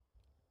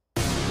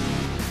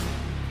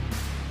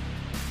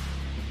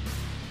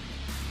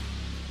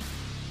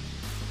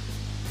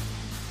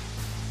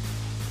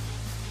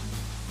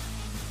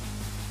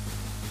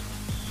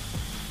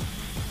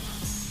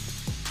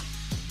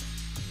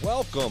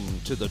Welcome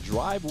to the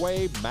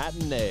Driveway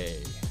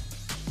Matinee.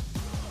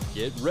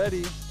 Get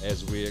ready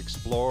as we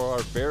explore our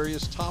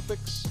various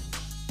topics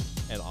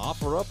and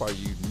offer up our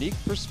unique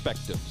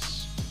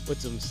perspectives.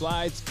 With some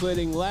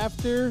slide-splitting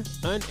laughter,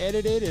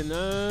 unedited and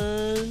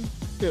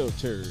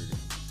unfiltered.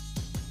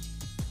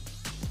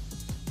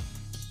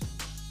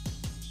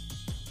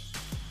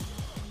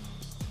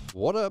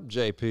 What up,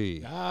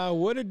 JP?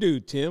 What a do,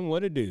 Tim?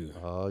 What a do?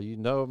 Oh, you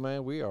know,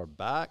 man, we are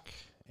back,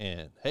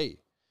 and hey,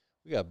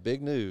 we got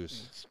big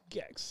news.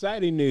 Yeah,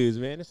 exciting news,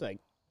 man. It's like,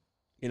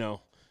 depending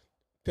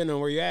on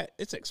where you're at,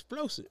 it's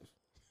explosive.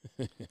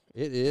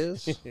 It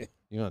is.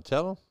 You want to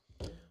tell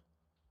them?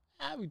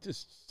 We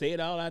just say it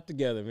all out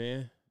together,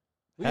 man.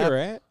 We Hap- are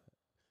at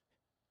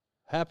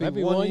Happy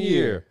 1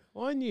 year.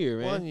 1 year,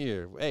 man. 1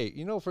 year. Hey,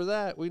 for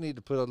that, we need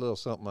to put a little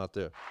something out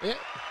there. Yeah.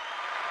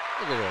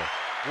 Look at that.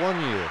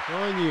 1 year.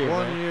 1 year.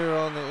 1 man. year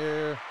on the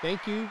air.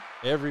 Thank you.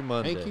 Every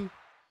Monday. Thank you.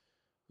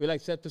 We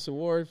like set this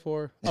award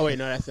for. Oh wait,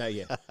 no, that's not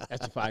yet.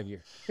 That's a 5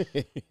 year.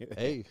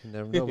 Hey, you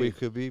never know. We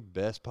could be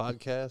best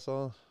podcast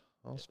on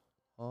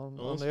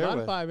the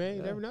airway. Spotify, man. You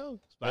Yeah. never know.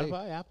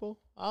 Spotify, Apple,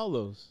 all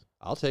those.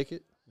 I'll take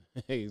it.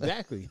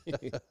 Exactly.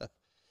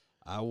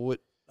 I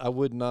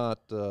would not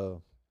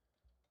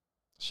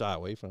shy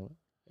away from it.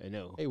 I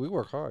know. Hey, we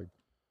work hard.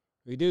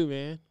 We do,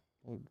 man.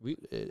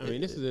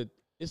 This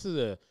is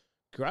a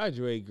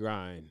graduate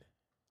grind.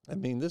 I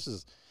mean, this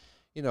is,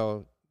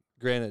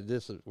 granted,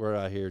 this is we're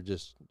out here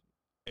just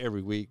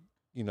every week,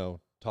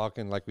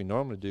 talking like we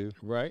normally do,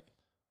 Right.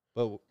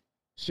 but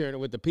Sharing it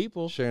with the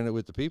people. sharing it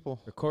with the people.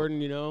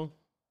 Recording,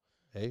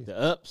 Hey, the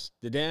ups,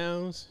 the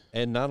downs.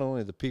 and not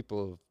only the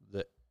people of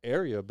the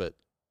area, but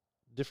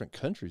different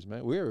countries,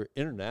 man. We're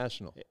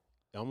international.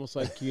 Almost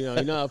like,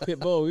 how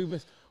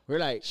Pitbull, we're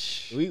like,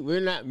 we're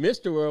not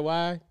Mr.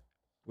 Worldwide.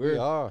 We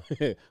are.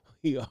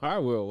 We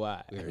are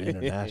worldwide. We're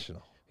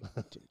international.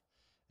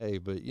 Hey,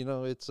 but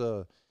it's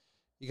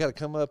you got to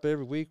come up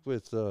every week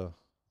with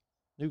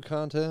new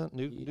content,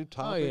 new topics.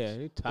 Oh yeah,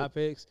 new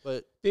topics.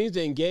 But Things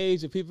to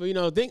engage the people.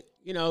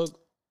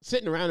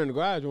 Sitting around in the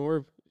garage when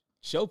we're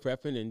show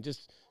prepping and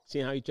just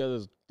seeing how each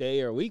other's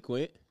day or week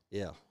went.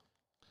 yeah,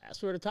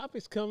 That's where the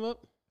topics come up.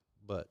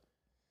 but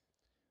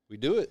we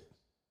do it,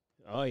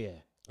 Oh yeah,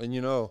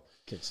 and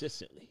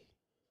consistently.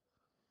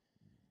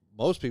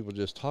 most people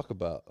just talk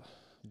about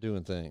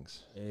doing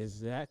things,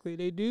 Exactly,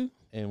 they do.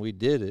 and we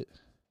did it.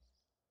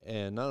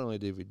 And not only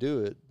did we do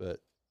it, but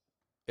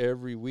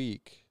every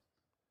week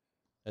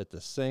at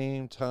the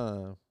same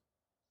time,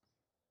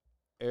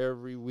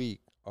 every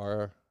week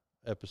our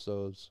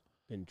episodes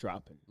Been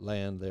dropping.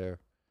 land there.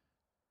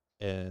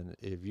 And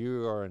if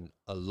you are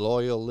a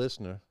loyal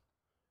listener,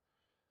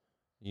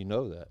 you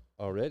know that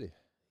already.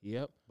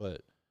 Yep,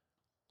 But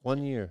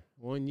 1 year.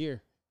 1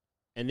 year,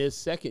 and this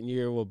second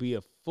year will be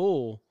a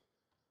full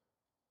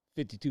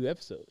 52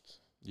 episodes.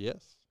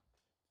 Yes.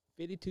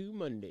 52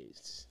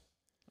 Mondays.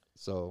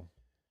 So,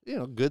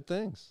 good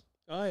things.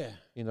 Oh yeah,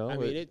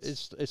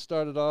 It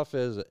started off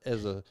as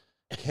a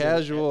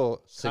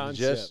casual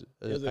suggestion.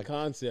 It was a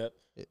concept.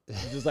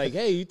 It's just like,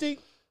 hey, you think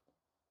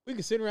we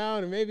could sit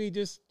around and maybe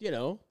just,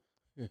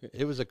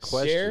 It was a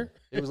question. Share?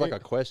 It was like a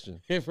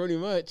question. pretty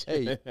much.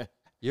 Hey,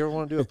 you ever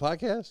want to do a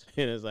podcast?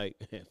 And it's like,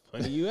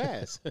 funny you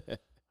ask.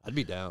 I'd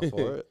be down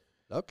for it.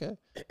 Okay.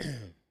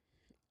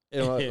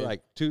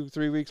 Like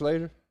 2-3 weeks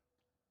later,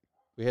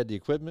 we had the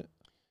equipment.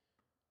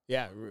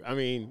 Yeah,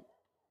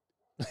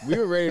 we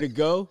were ready to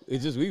go.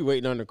 It's just we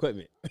waiting on the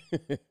equipment.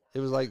 It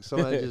was like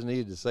somebody just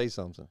needed to say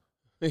something,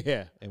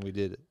 Yeah. and we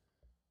did it.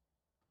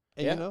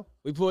 And Yeah.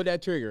 We pulled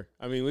that trigger.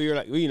 We were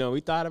like, we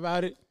thought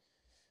about it.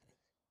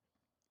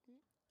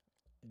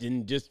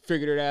 Didn't just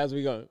figure it out as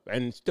we go,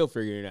 and still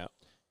figuring it out.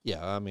 yeah,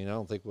 I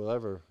don't think we'll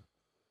ever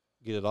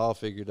get it all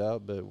figured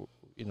out, but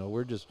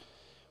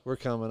we're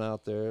coming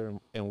out there,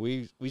 and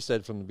we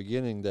said from the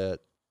beginning that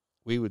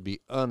we would be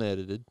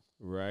unedited,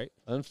 Right.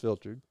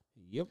 unfiltered,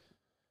 Yep.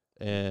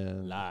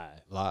 and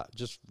Live.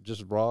 just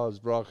raw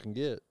as raw can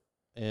get.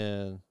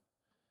 And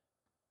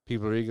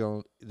people are either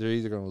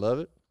gonna love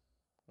it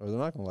or they're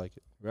not gonna like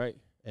it, Right.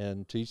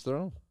 and to each their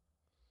own.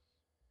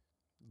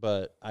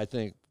 But I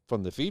think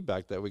from the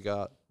feedback that we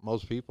got,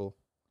 most people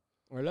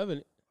We're loving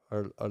it.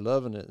 are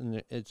loving it,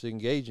 and it's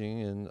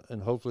engaging,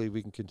 and hopefully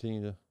we can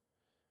continue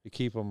to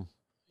keep them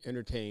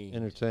Entertained.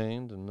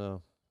 entertained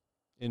and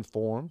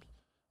informed.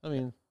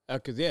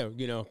 Because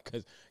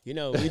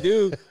we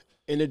do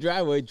in the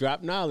driveway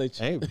drop knowledge.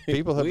 Hey,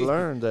 people have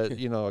learned that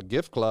a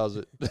gift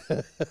closet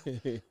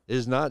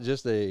is not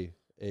just a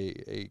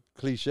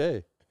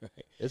cliche.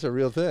 Right. It's a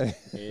real thing.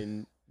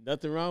 And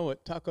nothing wrong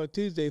with Taco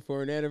Tuesday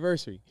for an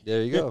anniversary.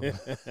 There you go.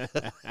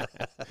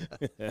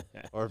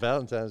 Or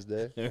Valentine's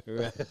Day.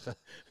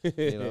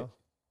 Right.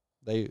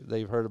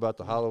 They've heard about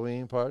the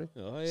Halloween party.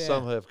 Oh yeah.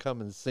 Some have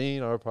come and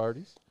seen our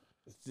parties.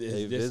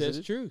 This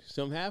is true.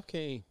 Some have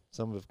came.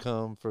 Some have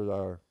come for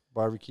our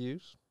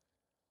barbecues.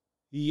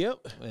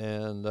 Yep.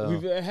 And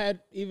We've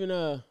had even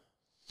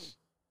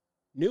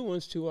new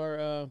ones to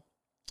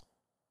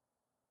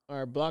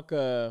our block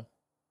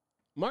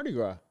Mardi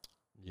Gras.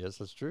 yes,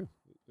 that's true.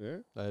 Yeah.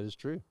 That is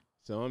true.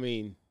 So I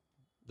mean,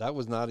 that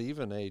was not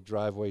even a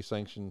driveway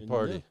sanctioned No.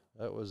 party.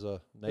 That was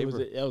a neighbor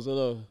that was a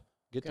little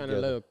get kind together.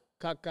 of little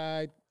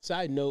cockeyed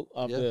side note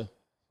of the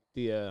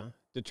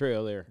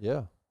trail there.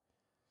 Yeah.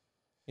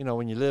 You know,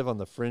 when you live on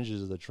the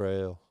fringes of the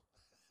trail,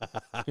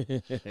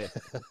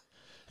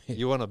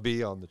 you want to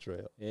be on the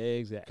trail.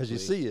 Exactly. Because you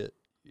see it.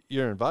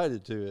 You're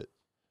invited to it.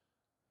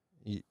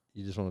 You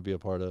just want to be a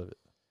part of it.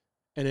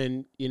 And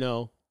then, you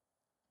know,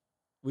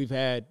 we've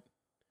had,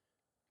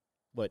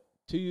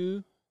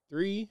 2,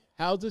 3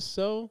 houses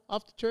sold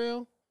off the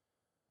trail?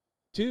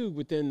 2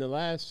 within the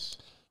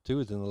last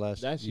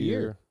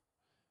year.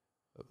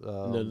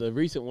 The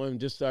recent one,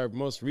 just our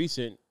most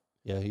recent.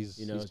 Yeah, he's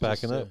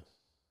packing up.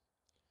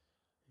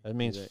 That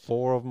means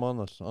 4 of them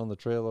on the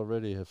trail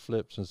already have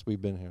flipped since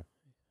we've been here.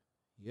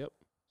 Yep.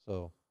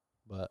 So,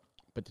 but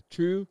the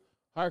true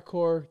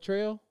hardcore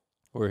trail,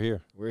 we're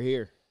here. We're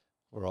here.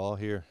 We're all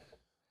here.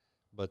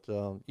 But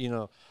you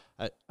know,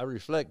 I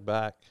reflect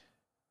back,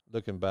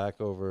 looking back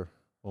over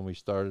when we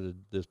started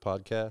this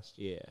podcast.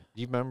 Yeah.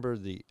 Do you remember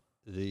the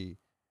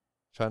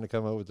trying to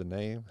come up with the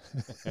name?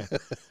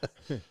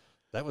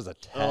 That was a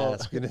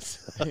task in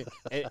itself.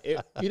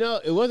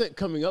 It wasn't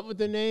coming up with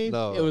the name.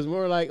 No. It was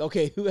more like,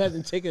 okay, who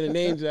hasn't taken the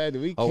names that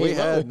we came we up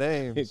had with?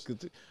 names.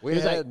 We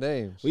It's had like,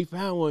 names. We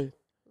found one.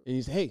 And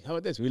you say, hey, how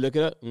about this? We look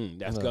it up.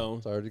 That's gone.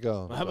 It's already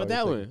gone. Well, how about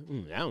that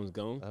one? That one's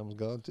gone. That one's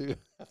gone too.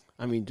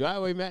 I mean,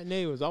 Driveway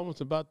Matinee was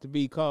almost about to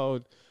be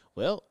called,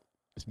 well,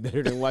 it's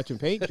better than watching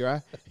paint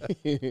dry.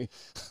 I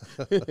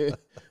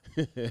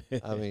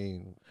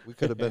mean, we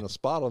could have been a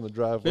spot on the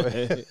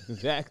driveway.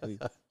 Exactly.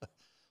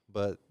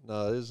 But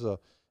no,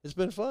 it's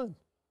been fun.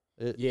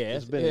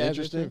 It's been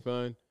interesting. It's been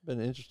fun.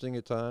 Been interesting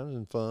at times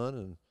and fun,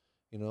 and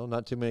you know,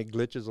 not too many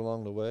glitches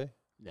along the way.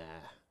 Nah.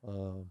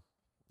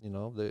 You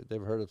know,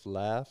 they've heard us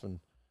laugh and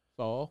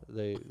fall.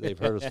 They've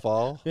heard us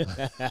fall.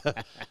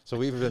 So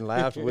we've been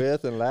laughed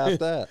with and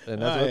laughed at,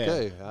 and that's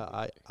okay.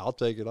 Yeah. I'll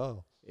take it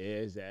all. Yeah,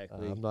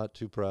 exactly. I'm not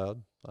too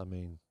proud. I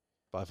mean,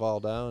 if I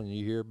fall down and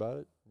you hear about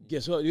it,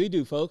 guess what we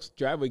do, folks?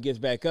 Driveway gets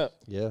back up.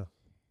 Yeah,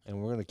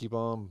 and we're gonna keep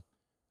on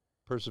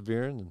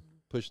persevering and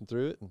pushing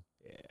through it, and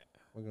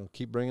we're gonna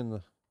keep bringing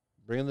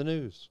the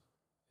news.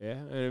 Yeah,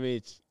 and I mean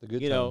it's the good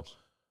times. Know,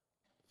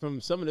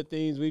 from some of the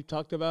things we've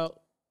talked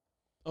about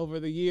over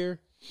the year,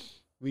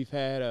 we've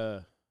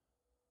had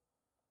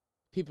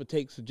people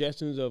take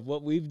suggestions of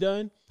what we've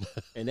done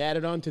and add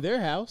it on to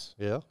their house.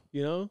 Yeah,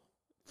 you know,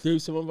 through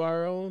some of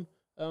our own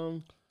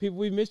people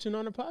we've mentioned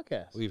on the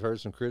podcast. We've heard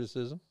some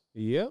criticism.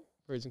 Yep,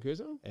 heard some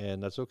criticism,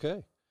 and that's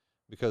okay,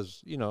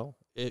 because you know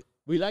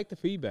we like the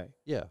feedback.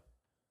 Yeah,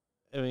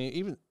 I mean,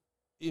 even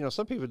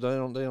some people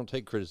they don't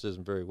take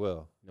criticism very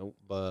well. Nope.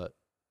 But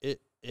it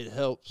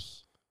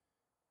helps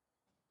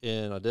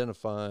in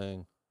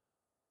identifying,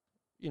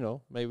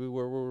 maybe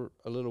where we're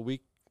a little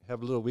weak,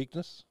 have a little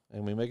weakness,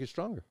 and we make it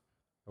stronger,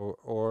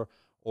 or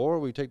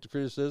we take the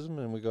criticism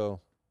and we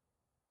go,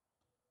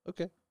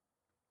 okay,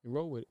 and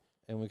roll with it,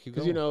 and we keep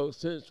going. Because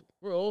since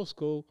we're old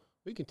school,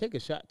 we can take a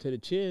shot to the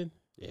chin.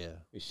 Yeah,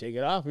 we shake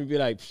it off and be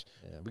like, psh.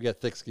 Yeah, we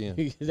got thick skin.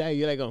 You're like,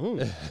 you're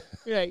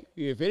like,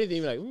 if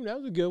anything, you're like, that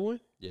was a good one.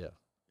 Yeah.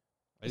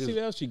 Let's see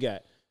what else you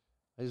got.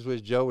 I just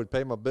wish Joe would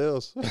pay my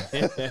bills.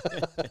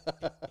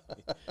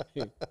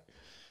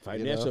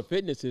 Financial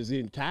fitness is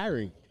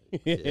tiring.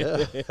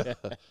 Yeah.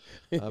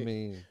 I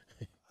mean,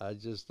 I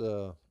just,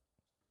 and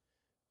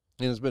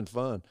it's been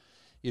fun,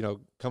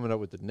 coming up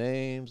with the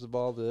names of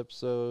all the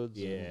episodes.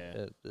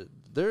 Yeah.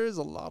 There is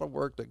a lot of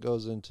work that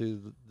goes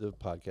into the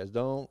podcast.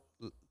 Don't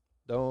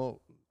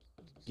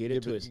get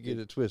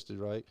it twisted,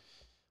 right?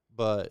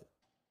 But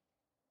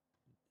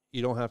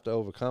you don't have to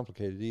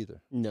overcomplicate it either.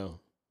 No.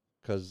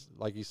 Because,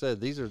 like you said,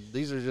 these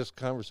are just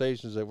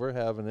conversations that we're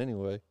having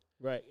anyway.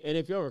 Right. And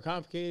if you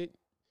overcomplicate it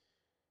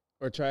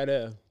or try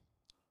to,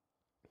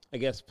 I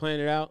guess, plan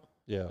it out,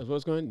 that's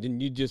what's going, then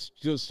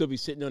you'll still be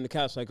sitting on the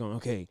couch like, going,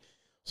 okay,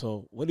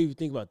 so what do you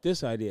think about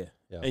this idea?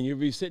 Yeah. And you'll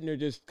be sitting there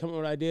just coming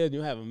up with ideas, and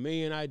you'll have a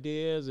million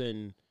ideas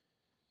and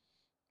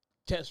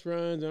test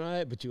runs and all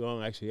that, but you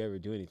won't actually ever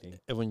do anything.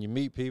 And when you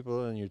meet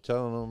people and you're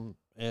telling them,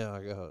 I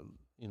got,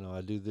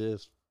 I do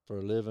this for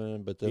a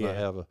living, but then I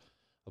have a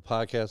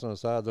podcast on the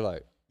side, they're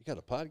like, you got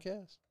a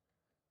podcast?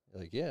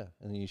 You're like, yeah.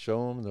 And then you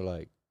show them, and they're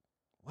like,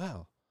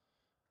 wow.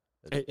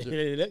 And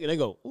they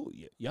go, ooh,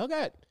 y'all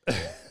got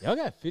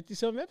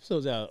 50-something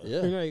episodes out.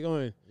 Yeah. You're like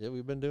going, yeah,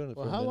 we've been doing it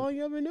for a how minute. long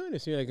y'all been doing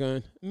this? You're like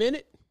going, a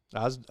minute?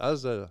 I was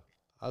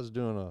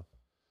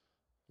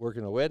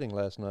working a wedding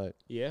last night.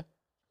 Yeah.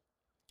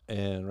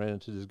 And ran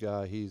into this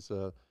guy. He's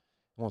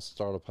wants to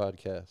start a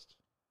podcast.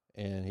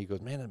 And he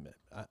goes, man,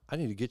 I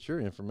need to get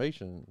your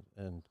information.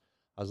 And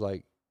I was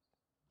like,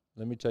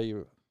 let me tell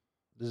you,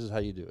 this is how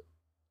you do it.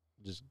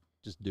 Just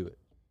do it.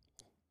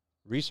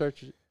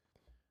 Research it.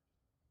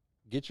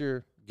 Get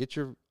your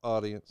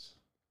audience.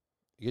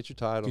 Get your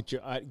title.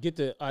 Get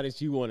the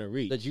audience you want to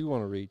reach. That you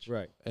want to reach.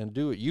 Right. And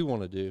do what you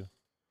want to do.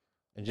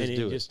 And just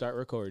do it. Just start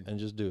recording. And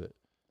just do it.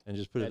 And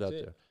just put it out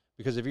there.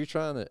 Because if you're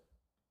trying to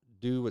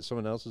do what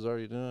someone else is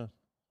already doing,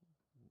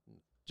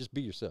 just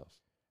be yourself.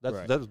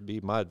 That would be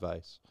my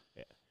advice.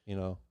 Yeah. You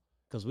know,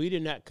 because we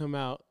did not come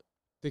out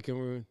thinking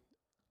we're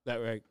that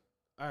right.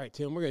 All right,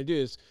 Tim, we're gonna do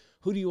this.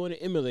 Who do you want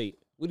to emulate?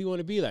 What do you want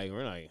to be like?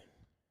 We're like,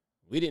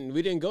 we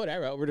didn't go that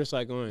route. We're just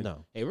like going,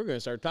 no. Hey, we're gonna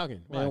start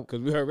talking. Why?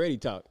 Because we already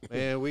talked.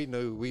 Man, we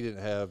knew we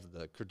didn't have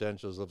the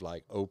credentials of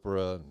like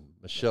Oprah and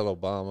Michelle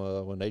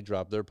Obama when they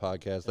dropped their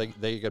podcast.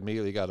 They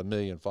immediately got 1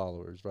 million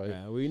followers, right?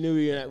 Yeah, we knew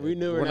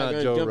we're not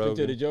gonna jump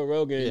into the Joe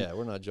Rogan. Yeah,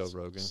 we're not Joe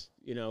Rogan.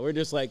 You know, we're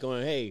just like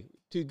going, hey,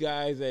 two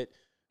guys that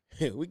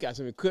we got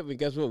some equipment.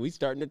 Guess what? We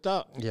starting to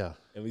talk. Yeah,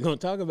 and we're gonna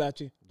talk about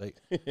you. They're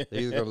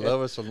either gonna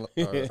love us or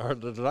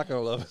they're not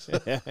gonna love us.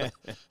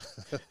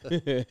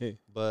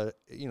 But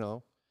you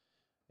know,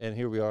 and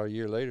here we are a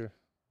year later.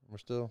 We're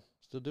still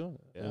doing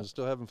it and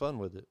still having fun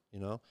with it.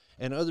 You know,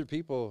 and other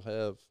people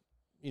have,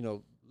 you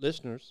know,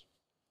 listeners,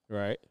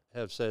 right,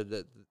 have said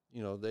that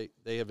you know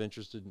they have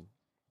interest in.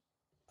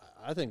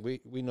 I think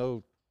we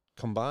know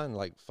combined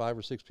like 5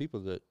 or 6 people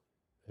that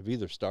have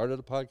either started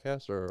a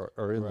podcast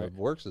or in the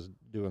works is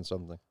doing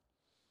something.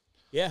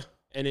 Yeah,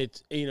 and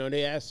it's, you know,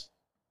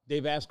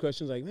 they've asked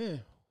questions like,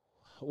 man,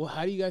 well,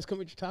 how do you guys come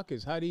with your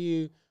topics? How do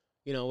you,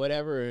 you know,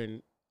 whatever,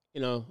 and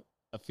you know,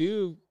 a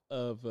few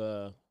of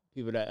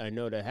people that I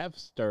know that have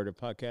started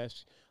a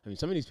podcast. I mean,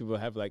 some of these people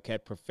have like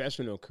had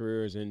professional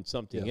careers in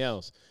something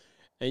else,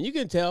 and you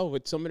can tell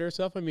with some of their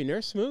stuff. I mean,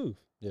 they're smooth.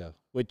 Yeah,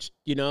 which,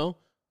 you know,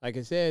 like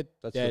I said,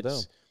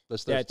 that's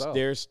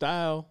their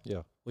style.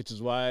 Yeah. Which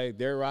is why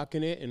they're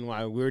rocking it and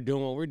why we're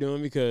doing what we're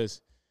doing,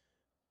 because,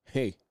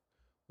 hey,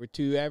 we're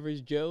 2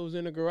 average Joes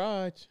in a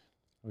garage.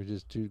 We're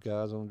just 2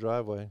 guys on the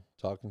driveway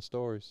talking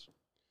stories.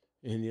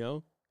 And, you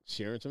know,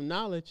 sharing some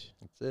knowledge.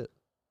 That's it.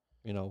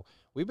 You know,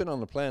 we've been on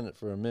the planet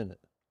for a minute.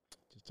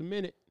 Just a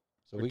minute.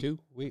 So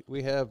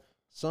we have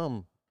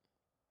some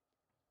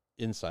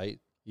insight.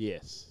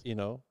 Yes. You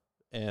know,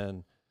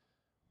 and,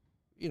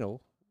 you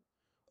know.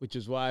 Which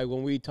is why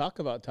when we talk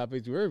about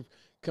topics, we're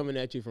coming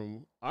at you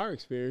from our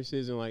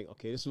experiences and like,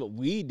 okay, this is what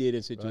we did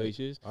in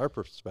situations. Right. Our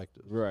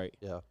perspective. Right.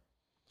 Yeah.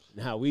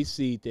 And how we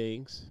see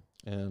things.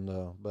 And,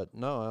 but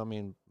no, I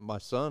mean, my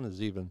son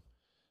has even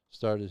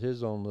started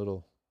his own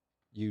little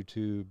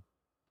YouTube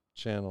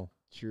channel.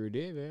 Sure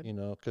did, man. You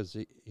know, because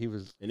he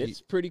was. And it's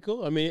pretty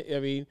cool. I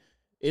mean,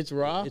 it's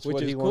raw, it's which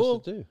what is he cool.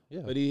 Wants to do.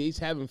 Yeah. But he's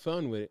having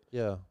fun with it.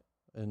 Yeah.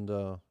 And,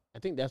 I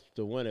think that's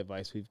the one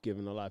advice we've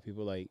given a lot of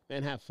people, like,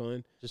 man, have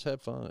fun. Just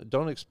have fun.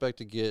 Don't expect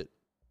to get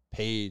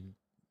paid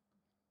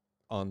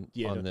on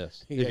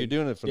this. If you're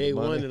doing it for day the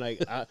money. One, and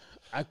like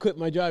I quit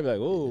my job, like,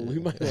 oh, we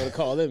might want to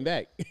call them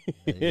back.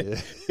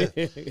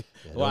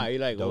 Why?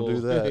 You're like, don't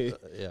do that.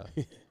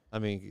 Yeah. I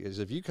mean, because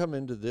if you come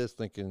into this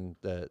thinking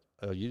that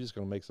you're just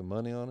going to make some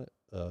money on it,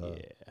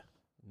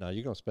 no,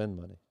 you're going to spend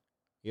money.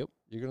 Yep.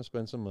 You're going to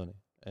spend some money.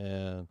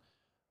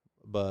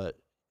 But,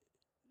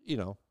 you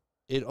know,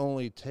 it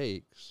only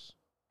takes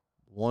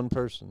one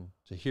person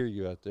to hear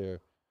you out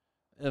there.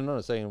 And I'm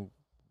not saying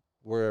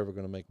we're ever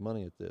going to make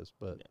money at this,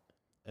 but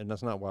and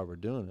that's not why we're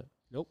doing it.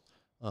 Nope.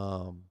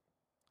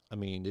 I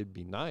mean, it'd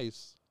be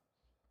nice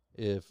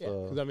if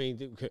because I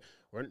mean,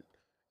 we're,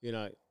 you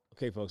know,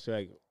 okay, folks,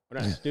 like, we're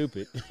not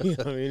stupid. You know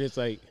what I mean? It's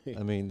like,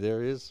 I mean,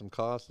 there is some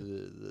cost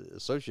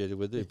associated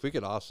with it. If we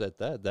could offset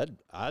that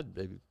I'd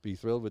be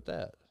thrilled with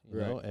that.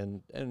 You know,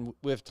 and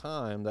with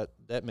time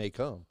that may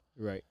come.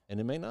 Right. And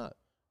it may not.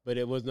 But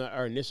it was not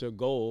our initial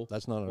goal.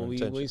 That's not our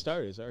intention. When we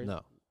started. Our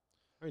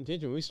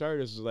intention when we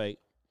started was like,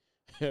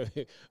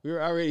 we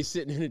were already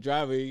sitting in the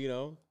driveway, you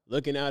know,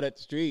 looking out at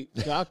the street,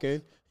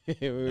 talking.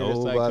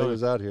 Nobody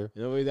was out here.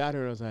 Nobody's out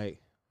here. And I was like,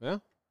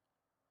 well,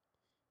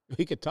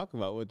 we could talk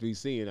about what we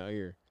seeing out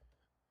here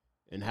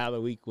and how the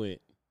week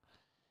went.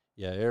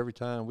 Yeah, every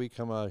time we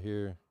come out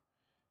here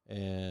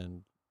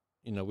and,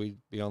 you know, we'd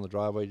be on the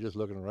driveway just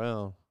looking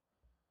around,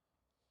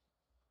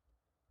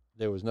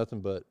 there was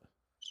nothing but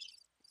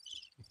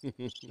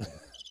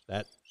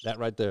that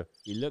right there.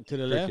 You look to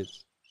the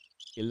left,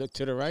 you look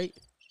to the right,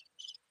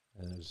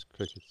 and there's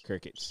crickets.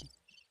 Crickets.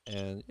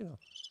 And, you know,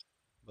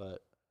 but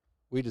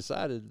we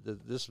decided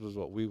that this was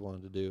what we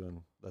wanted to do,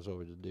 and that's what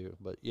we had to do.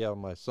 But, yeah,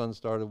 my son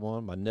started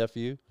one, my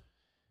nephew,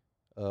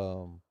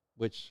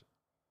 which,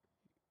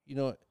 you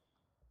know,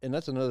 and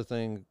that's another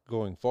thing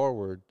going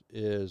forward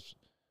is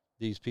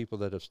these people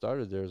that have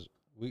started theirs,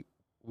 we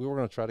were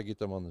going to try to get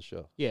them on the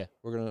show. Yeah.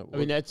 I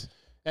mean,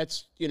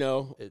 that's you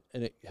know,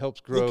 and it helps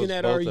grow. Looking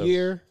at our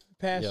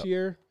past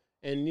year,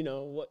 and you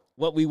know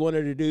what we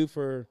wanted to do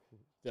for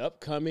the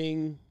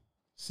upcoming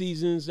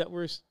seasons that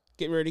we're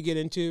getting ready to get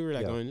into. We're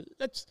like going,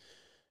 let's,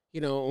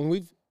 you know, and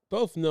we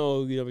both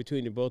know, you know,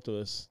 between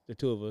the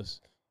two of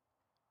us,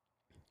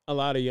 a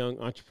lot of young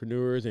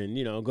entrepreneurs and,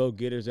 you know, go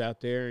getters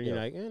out there, and you're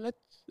like,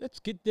 let's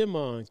get them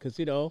on, because,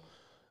 you know,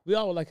 we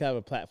all would like to have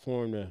a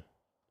platform to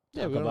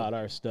talk about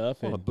our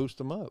stuff and boost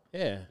them up.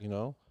 Yeah, you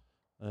know,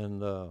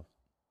 and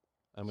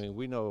I mean,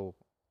 we know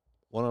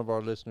one of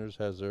our listeners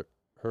has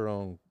her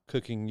own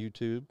cooking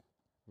YouTube.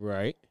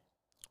 Right.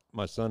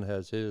 My son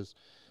has his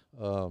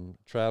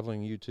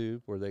traveling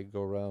YouTube where they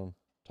go around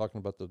talking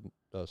about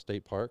the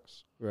state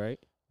parks. Right.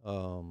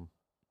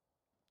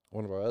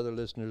 one of our other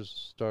listeners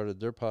started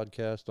their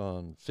podcast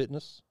on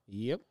fitness.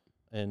 Yep.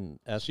 And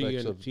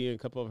aspects of she and a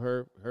couple of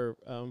her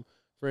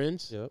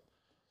friends. Yep.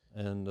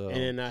 And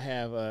then I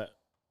have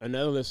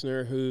another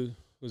listener who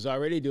was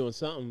already doing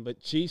something, but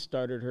she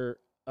started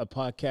a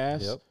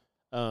podcast.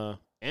 Yep.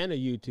 And a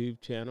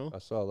YouTube channel. I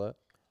saw that.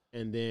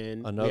 And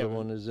then another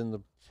one is in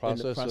the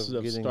process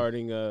of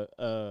starting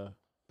a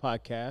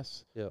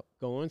podcast. Yep.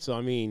 Going. So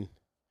I mean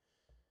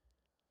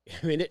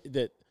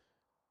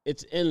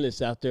it's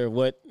endless out there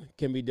what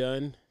can be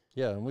done.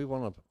 Yeah, and we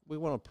want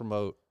to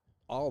promote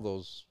all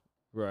those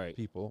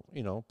people,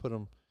 put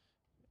them.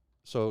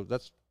 So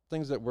that's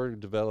things that we're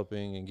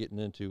developing and getting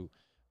into.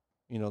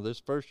 This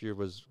first year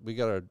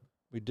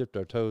we dipped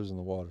our toes in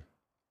the water.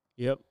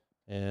 Yep.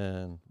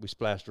 And we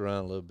splashed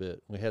around a little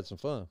bit. We had some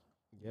fun.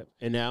 Yep.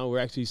 And now we're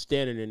actually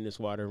standing in this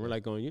water and we're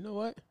like going, you know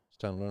what? It's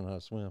time to learn how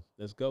to swim.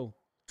 Let's go.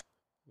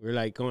 We're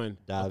like going,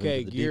 dive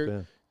into the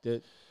deep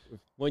end.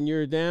 1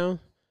 year down,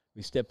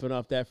 we stepping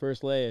off that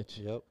first ledge.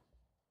 Yep.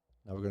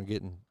 Now we're going to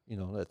get in,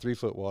 that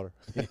 3-foot water.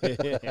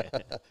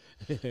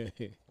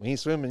 We ain't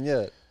swimming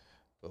yet.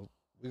 But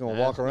we're going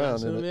to walk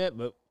around in it. Yet,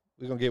 but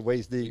we're going to get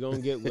waist deep. We're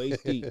going to get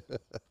waist deep.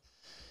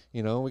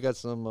 We got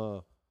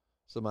some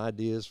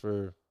ideas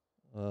for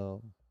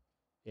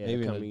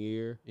maybe coming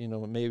year.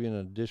 Maybe an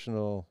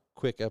additional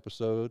quick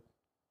episode.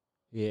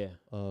 Yeah.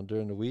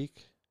 During the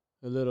week.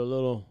 A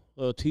little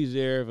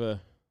teaser of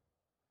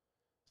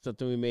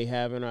something we may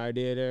have in our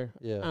idea there.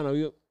 Yeah. I don't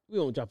know. We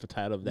won't drop a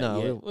title of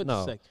that yet.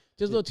 No.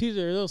 Just a little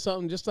teaser, a little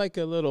something, just like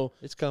a little.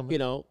 It's coming.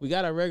 We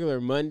got our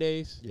regular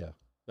Mondays. Yeah.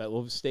 But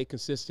we'll stay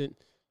consistent.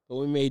 But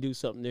we may do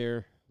something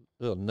there.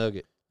 A little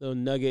nugget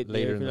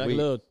later in the week. A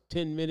little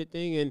 10-minute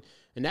thing,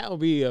 and that will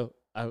be a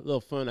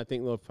little fun, I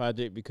think, little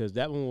project, because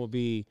that one will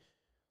be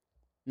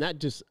not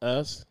just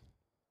us,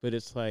 but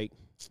it's like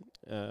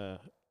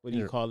what do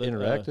you call it?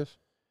 Interactive.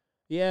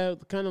 Yeah,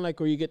 kind of like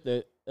where you get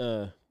the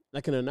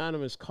like an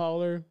anonymous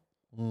caller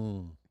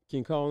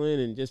can call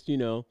in and just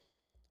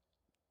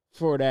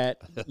for that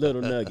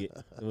little nugget,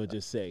 we'll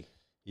just say.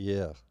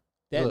 Yeah.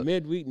 That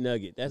midweek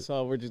nugget. That's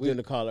all we're just going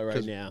to call it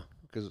right now.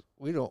 Because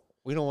we don't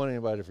want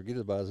anybody to forget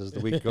about us as the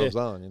week goes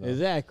on.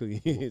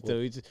 Exactly. So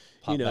we just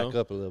pop back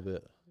up a little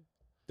bit.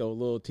 Throw a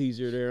little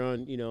teaser there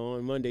on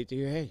on Monday to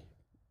hear, hey.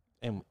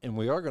 And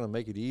we are going to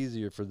make it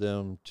easier for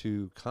them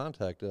to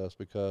contact us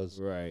because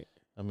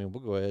I mean,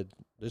 we'll go ahead.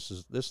 This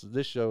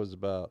show is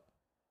about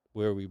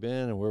where we've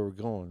been and where we're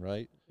going,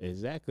 right?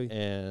 Exactly.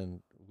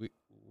 And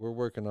we're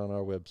working on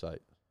our website.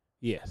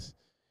 Yes.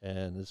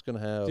 And it's going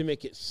to have to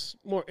make it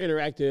more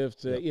interactive,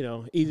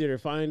 to easier to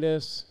find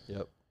us.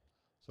 Yep.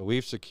 So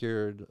we've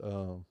secured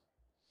the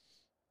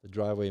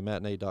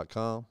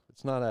drivewaymatinee.com.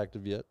 It's not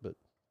active yet, but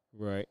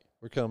we're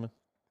coming.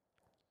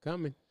 It's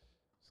coming.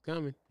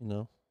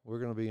 We're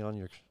going to be on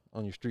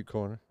your street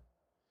corner.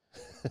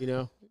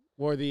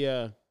 Wore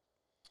the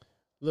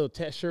little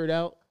test shirt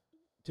out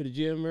to the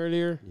gym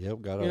earlier.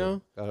 Yep, got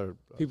our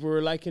people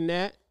were liking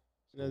that.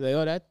 And I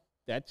was like,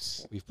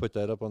 that's we've put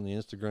that up on the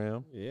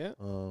Instagram. Yeah.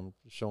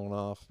 Showing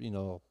off,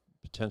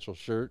 potential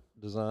shirt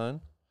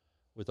design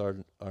with our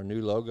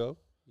new logo.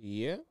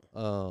 Yeah.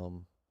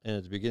 And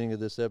at the beginning of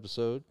this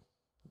episode,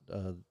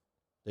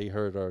 they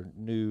heard our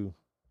new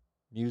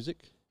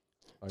music,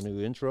 our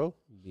new intro.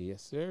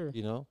 Yes, sir.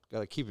 Got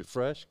to keep it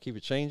fresh, keep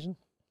it changing.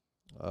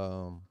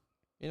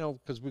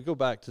 Because we go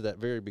back to that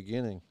very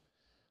beginning.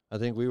 I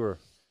think we were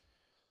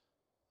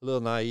a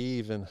little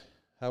naive in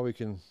how we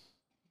can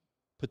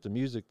put the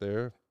music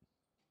there.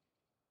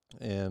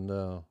 And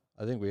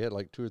I think we had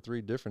like 2 or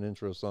 3 different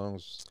intro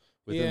songs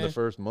within the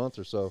first month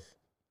or so.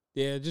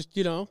 Yeah, just,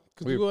 because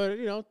we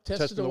were,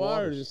 testing the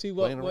waters and see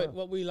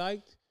what we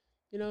liked.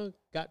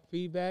 Got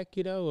feedback,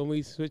 when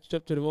we switched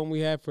up to the one we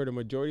had for the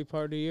majority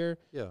part of the year.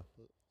 Yeah.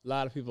 A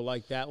lot of people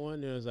liked that one.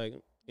 And it was like,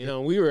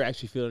 we were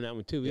actually feeling that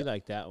one too. We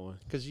liked that one.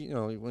 Because,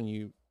 when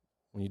you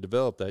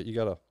develop that, you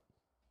gotta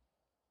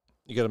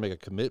make a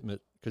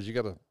commitment, because you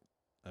gotta,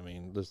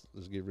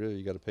 let's get real,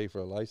 you gotta pay for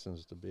a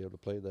license to be able to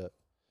play that.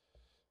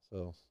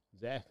 So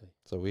exactly.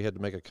 So we had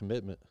to make a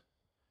commitment,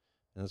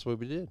 and that's what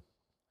we did.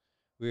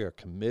 We are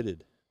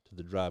committed to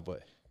the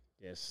driveway.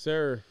 Yes,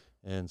 sir.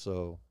 And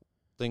so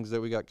things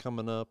that we got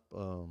coming up,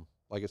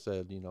 like I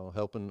said,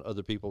 helping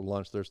other people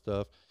launch their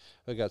stuff.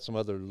 I got some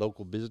other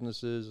local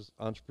businesses,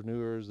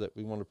 entrepreneurs that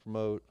we want to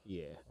promote.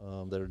 Yeah.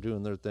 That are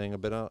doing their thing.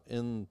 I've been out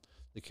in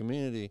the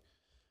community,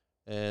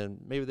 and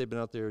maybe they've been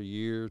out there a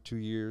year, 2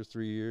 years,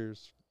 3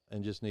 years,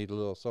 and just need a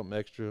little something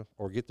extra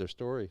or get their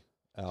story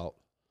out.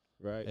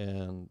 Right.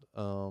 And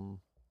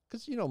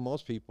because,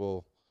 most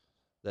people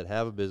that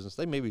have a business,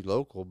 they may be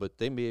local, but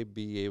they may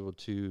be able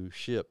to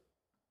ship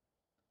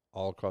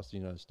all across the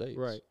United States.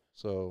 Right.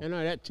 So I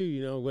know that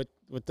too,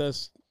 with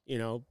us,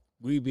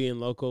 we being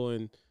local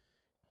and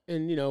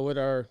with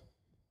our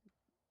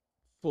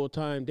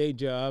full-time day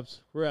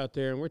jobs, we're out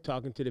there and we're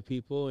talking to the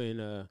people,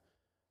 and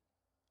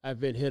I've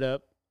been hit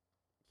up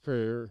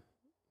for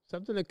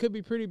something that could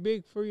be pretty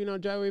big for,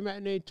 Driveway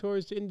Matinee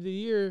towards the end of the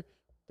year.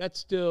 That's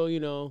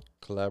still,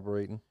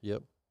 collaborating.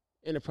 Yep.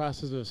 in the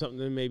process of something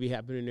that may be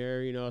happening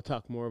there. I'll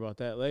talk more about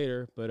that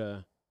later.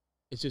 But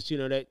it's just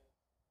that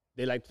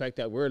they like the fact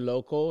that we're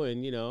local,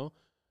 and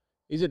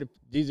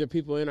these are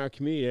people in our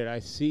community that I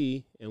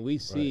see and we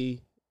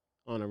see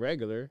on a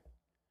regular.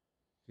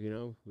 We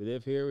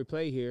live here, we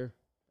play here.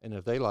 And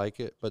if they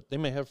like it, but they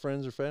may have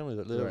friends or family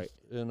that live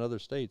in other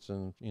states,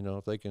 and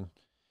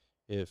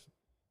if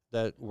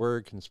that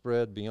word can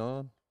spread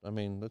beyond, I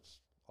mean, that's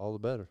all the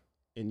better.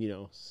 And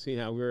seeing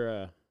how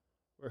we're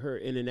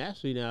heard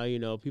internationally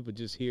now, people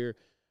just hear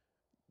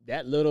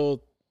that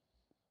little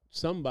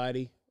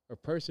somebody or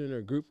person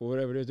or group or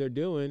whatever it is they're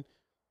doing.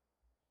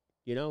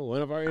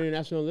 One of our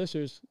international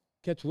listeners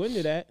catch wind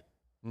of that,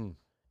 and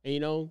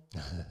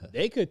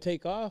they could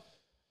take off,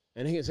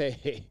 and they can say,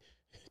 "Hey,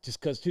 just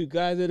because two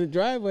guys in the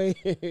driveway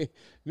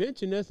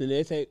mentioned us," and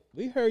they say,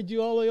 "We heard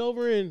you all the way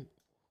over in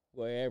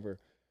wherever."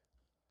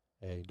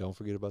 Hey, don't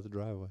forget about the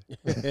driveway.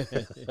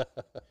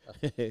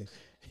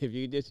 If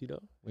you just,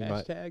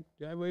 hashtag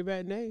Driveway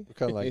Matinee. We're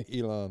kind of like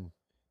Elon,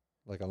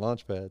 like a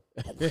launch pad.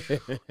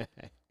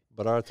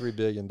 But our $3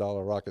 billion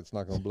rocket's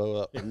not going to blow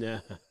up.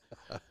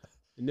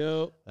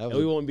 No,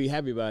 we won't be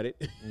happy about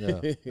it.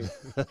 No.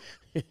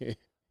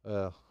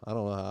 Well, I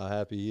don't know how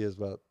happy he is,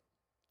 but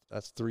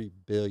that's 3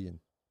 billion.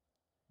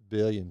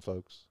 Billion,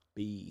 folks.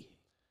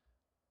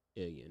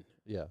 Billion.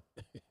 Yeah.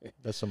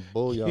 That's some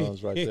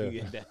bullions right there.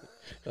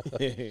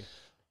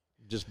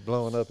 Just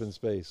blowing up in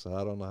space. So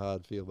I don't know how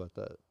I'd feel about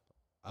that.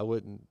 I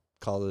wouldn't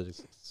call it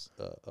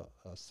a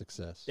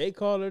success. They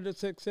call it a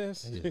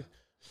success. Yeah.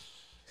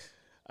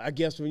 I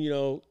guess when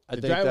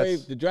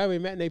the Driveway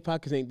Matinee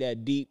podcast ain't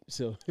that deep,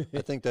 so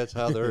I think that's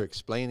how they're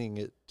explaining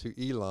it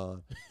to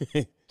Elon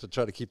to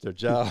try to keep their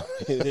job.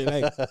 They're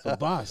like, "But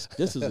boss,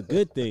 this is a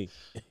good thing."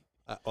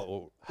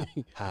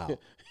 How?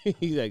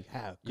 He's like,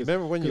 "How?" You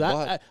remember when you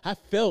bought? I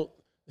felt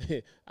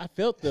the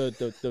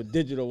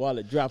digital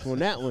wallet drop on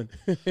that one.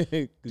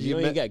 Because you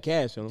ain't got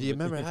cash on them. Do you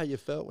remember how you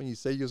felt when you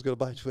said you was going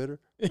to buy Twitter?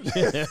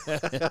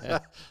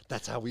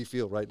 That's how we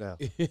feel right now.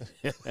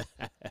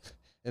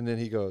 And then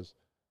he goes,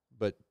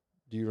 "But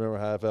do you remember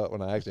how I felt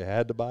when I actually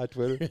had to buy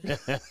Twitter?"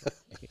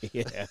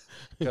 Yeah.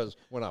 Because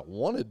when I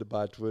wanted to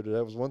buy Twitter,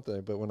 that was one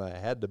thing. But when I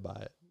had to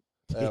buy it,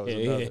 that was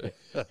another.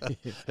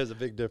 There's a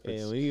big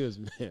difference. Yeah, when he was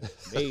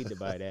made to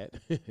buy that.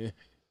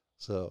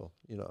 So,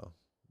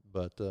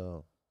 but,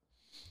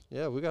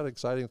 yeah, we got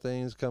exciting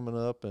things coming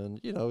up. And,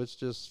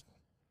 that's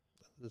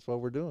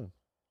what we're doing.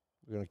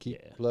 We're going to keep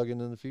plugging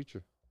in the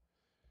future.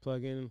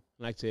 Plug in.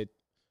 Like I said,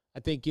 I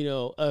think,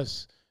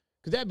 us,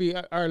 because that'd be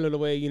our little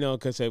way,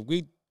 because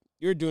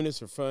you're doing this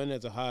for fun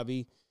as a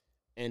hobby,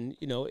 and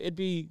I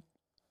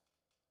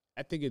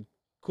think it's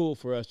cool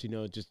for us,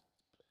 just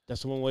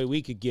that's one way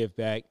we could give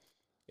back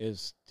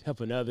is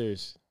helping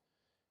others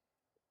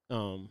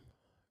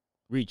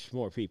reach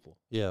more people.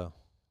 Yeah.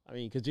 I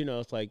mean, because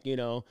it's like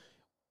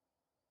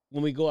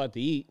when we go out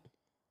to eat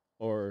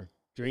or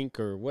drink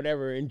or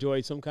whatever,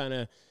 enjoy some kind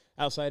of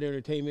outside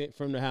entertainment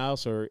from the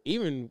house, or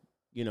even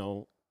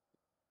a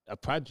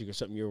project or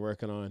something you're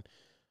working on,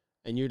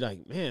 and you're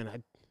like,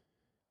 "Man,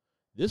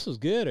 this was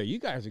good," or "You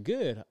guys are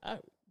good. I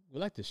would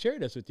like to share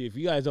this with you if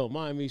you guys don't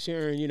mind me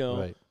sharing,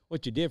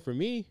 what you did for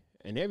me."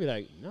 And they'd be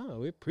like, "No,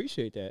 we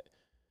appreciate that."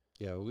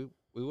 Yeah, we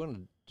want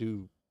to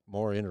do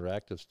more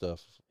interactive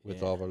stuff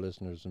with all of our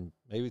listeners, and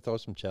maybe throw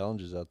some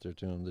challenges out there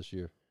to them this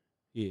year.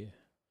 Yeah.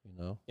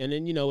 And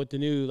then, with the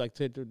new, like I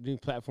said, the new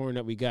platform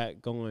that we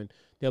got going,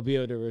 they'll be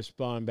able to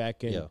respond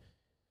back and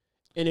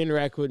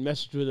interact with,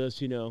 message with us,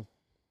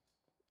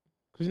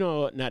 because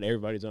not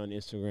everybody's on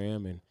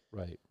Instagram, and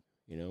right.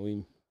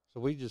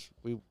 So we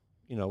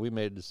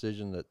made a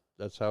decision that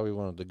that's how we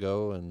wanted to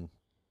go, and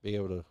be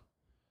able to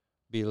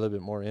be a little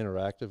bit more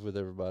interactive with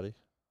everybody.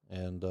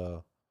 And,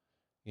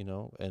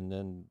 and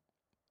then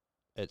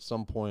at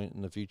some point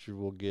in the future,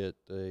 we'll get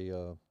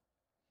a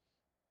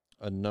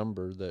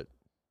number that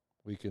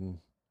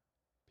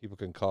people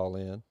can call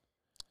in.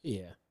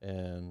 Yeah.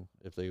 And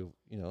if they,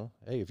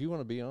 hey, if you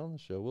want to be on the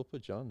show, we'll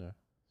put you on there.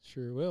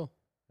 Sure will.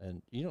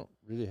 And you don't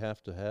really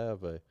have to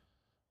have a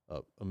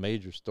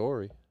major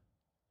story.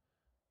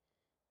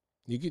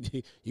 You could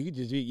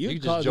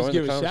just join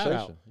give the a shout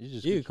out.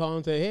 You could call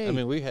and say, "Hey." I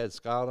mean, we had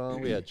Scott on,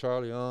 we had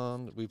Charlie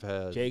on, we've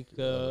had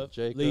Jacob,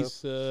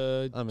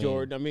 Lisa,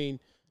 Jordan. I mean,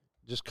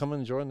 just come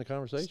and join the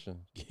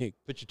conversation.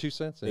 Put your 2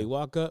 cents in. They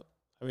walk up.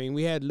 I mean,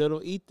 we had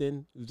little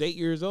Ethan, who's 8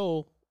 years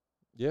old.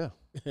 Yeah.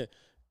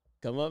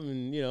 Come up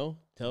and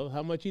tell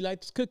how much he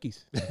likes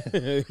cookies.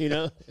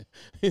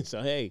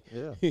 So hey.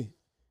 Yeah.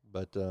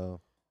 But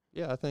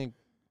I think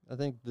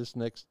this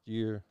next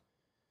year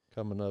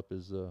coming up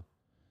is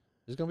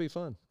it's gonna be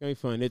fun. It's gonna be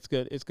fun. It's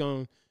good. It's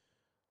going.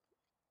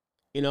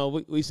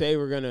 We say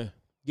we're gonna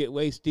get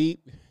waist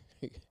deep.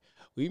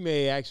 We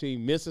may actually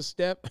miss a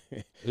step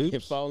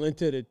and fall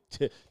into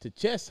the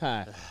chest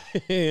high.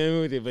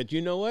 But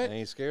you know what? I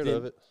ain't scared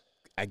of it.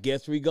 I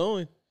guess we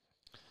going.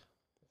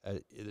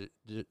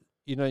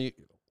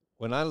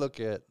 When I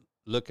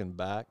looking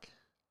back,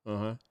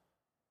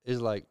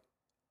 it's like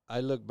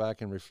I look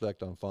back and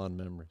reflect on fond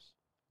memories.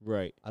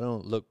 Right. I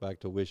don't look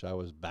back to wish I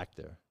was back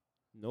there.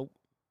 Nope.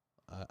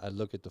 I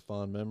look at the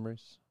fond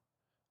memories.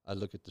 I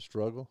look at the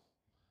struggle,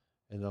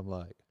 and I'm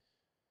like,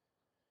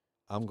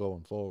 I'm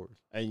going forward.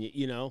 And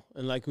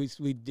and like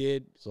we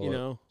did,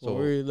 So when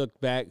we look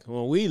back,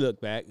 we're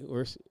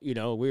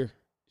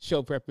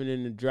show prepping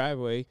in the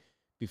driveway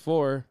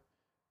before.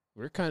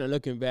 We're kind of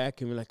looking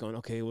back and we're like, going,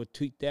 okay, we'll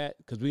tweak that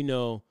because we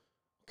know,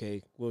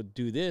 okay, we'll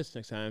do this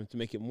next time to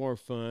make it more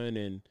fun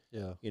and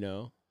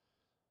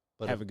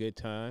but have a good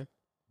time.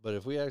 But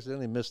if we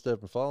accidentally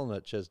misstep and fall in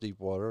that chest deep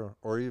water,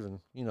 or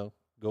even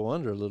go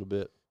under a little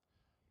bit,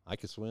 I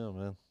could swim,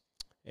 man.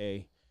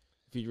 Hey,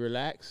 if you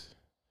relax,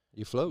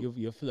 you float.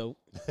 You'll float.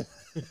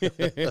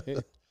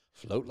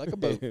 Float like a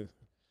boat.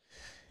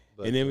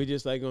 But, and then we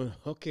just like going,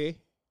 okay,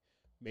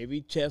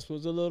 maybe chest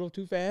was a little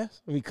too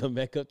fast. And we come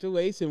back up to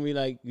waist and we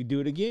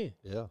do it again.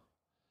 Yeah.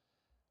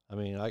 I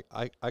mean,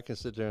 I can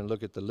sit there and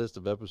look at the list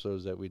of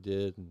episodes that we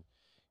did, and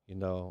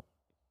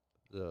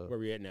where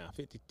we at now,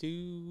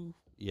 52.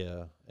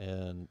 Yeah,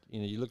 and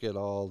you look at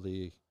all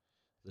the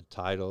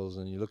titles,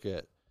 and you look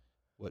at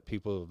what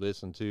people have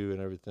listened to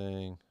and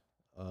everything.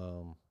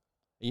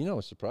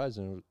 What's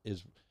surprising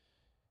is,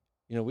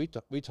 we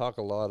talk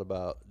a lot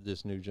about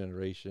this new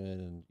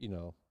generation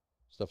and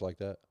stuff like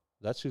that.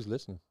 That's who's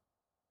listening.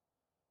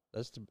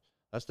 That's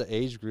the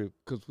age group.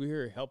 Because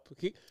we're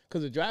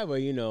because the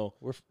driveway,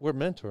 we're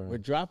mentoring. We're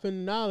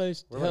dropping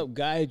knowledge to help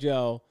guide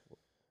y'all.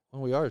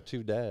 Well, we are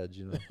two dads,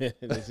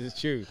 This is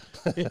true.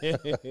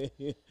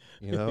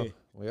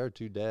 We are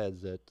two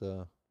dads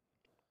that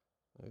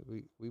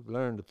we've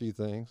learned a few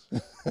things.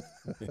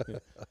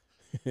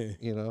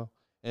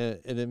 And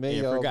it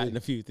may all forgotten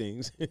a few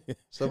things.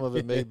 Some of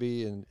it may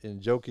be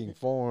in joking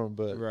form,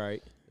 but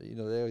right.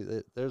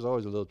 There's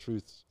always a little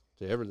truth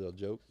to every little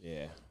joke.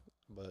 Yeah.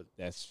 But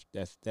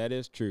that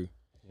is true.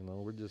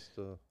 We're just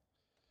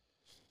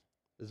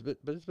it's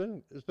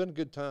been a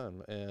good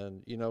time,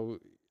 and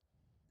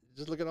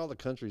just look at all the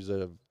countries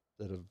that have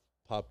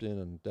popped in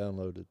and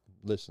downloaded,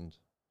 listened.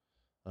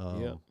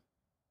 Yeah,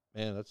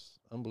 man, that's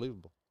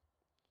unbelievable.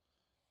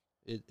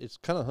 It's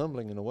kind of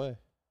humbling in a way,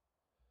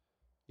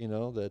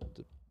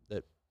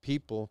 that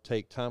people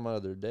take time out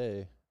of their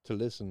day to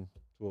listen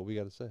to what we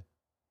got to say.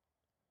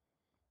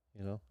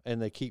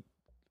 And they keep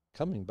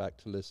coming back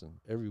to listen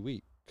every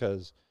week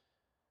because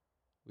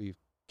we've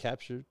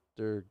captured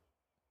their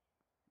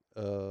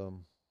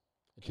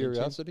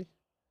curiosity.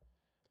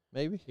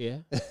 Maybe.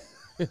 Yeah.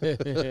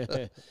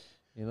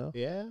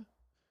 Yeah.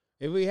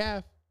 If we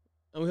have,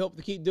 and we hope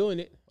to keep doing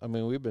it. I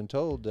mean, we've been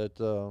told that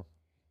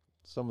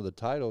some of the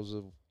titles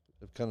have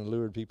kind of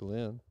lured people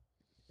in.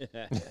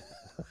 And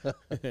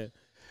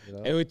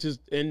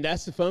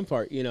that's the fun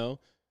part,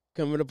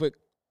 coming up with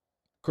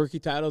quirky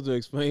titles to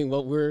explain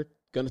what we're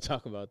going to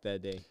talk about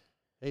that day.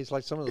 Hey, it's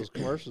like some of those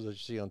commercials that you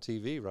see on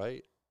TV,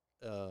 right?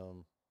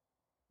 The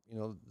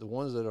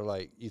ones that are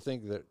like, you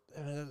think that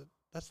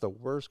that's the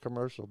worst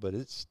commercial, but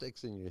it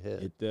sticks in your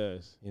head. It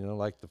does.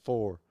 Like the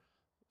fours,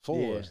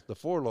 the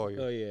four lawyer.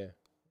 Oh yeah.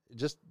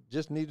 Just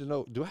need to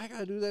know. Do I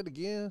gotta do that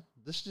again?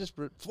 This is just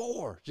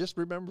four. Just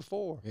remember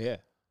four. Yeah.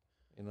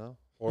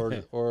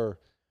 Or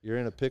you're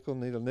in a pickle,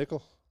 need a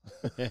nickel.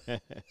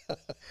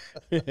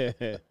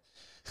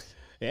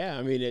 Yeah,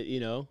 I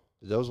mean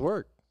those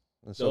work.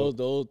 And so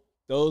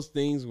those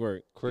things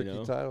work.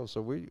 Quirky titles.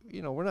 So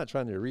we're not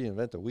trying to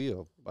reinvent the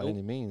wheel by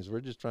any means. We're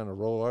just trying to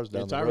roll ours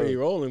down the road. It's already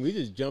rolling. We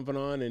just jumping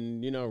on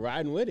and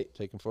riding with it.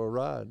 Taking for a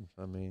ride.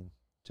 I mean,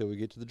 till we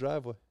get to the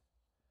driveway.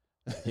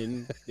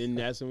 And then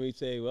that's when we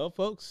say, well,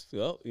 folks, you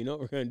know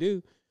what we're gonna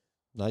do?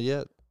 Not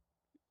yet.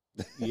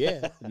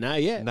 Yeah,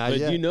 not yet.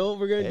 But you know what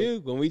we're gonna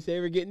do when we say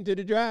we're getting to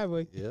the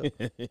driveway. Yeah.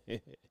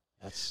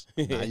 That's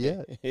not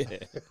yet.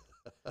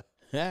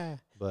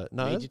 But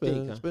no, it's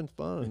been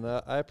fun. And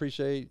I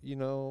appreciate,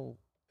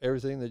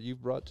 everything that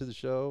you've brought to the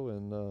show,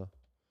 and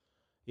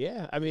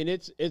yeah, I mean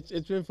it's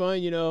been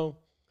fun,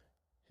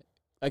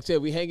 Like I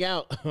said, we hang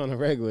out on a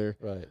regular.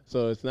 Right.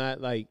 So it's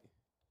not like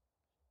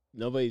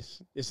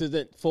this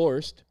isn't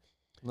forced.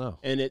 No.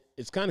 And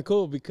it's kind of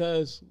cool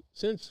because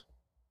since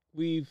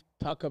we've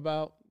talked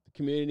about the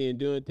community and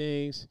doing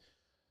things,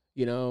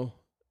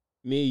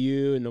 me,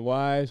 you, and the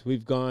wives,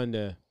 we've gone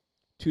to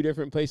 2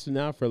 different places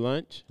now for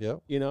lunch.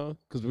 Yep.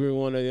 Because we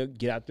want to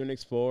get out there and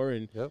explore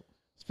and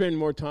spend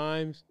more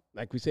time,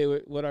 like we say,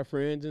 with our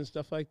friends and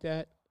stuff like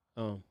that.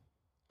 And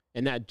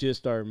not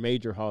just our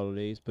major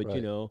holidays, but,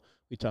 right.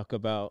 We talk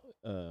about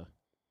to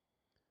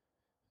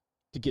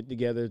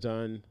get-togethers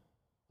on,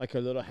 like,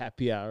 our little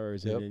happy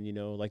hours and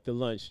then, like the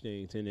lunch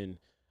things. And then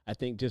I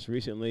think just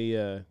recently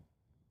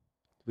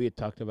we had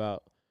talked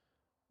about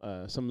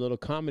some little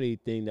comedy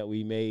thing that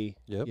we may,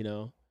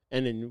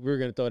 and then we're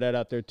going to throw that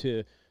out there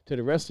to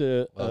the rest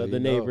of the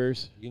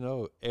neighbors.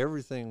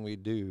 Everything we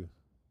do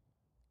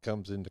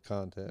comes into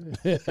content.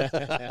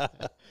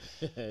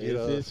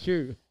 It's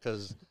true.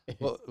 Because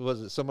what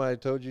was it? Somebody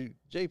told you,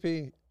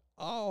 JP,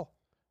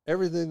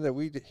 everything that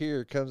we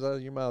hear comes out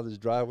of your mouth is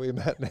Driveway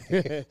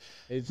Matinee.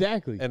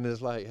 Exactly. And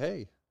it's like,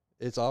 hey,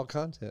 it's all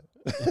content.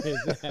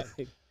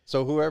 Exactly.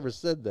 So whoever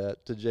said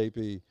that to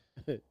JP,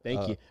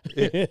 Thank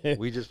you.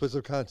 We just put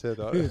some content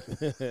on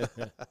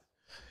it.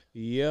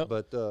 Yep.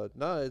 But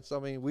no, it's. I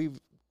mean,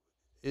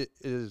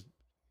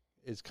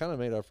 it's kind of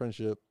made our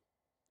friendship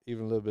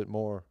even a little bit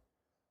more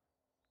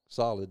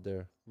solid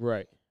there.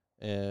 Right.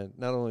 And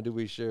not only do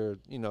we share,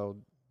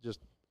 just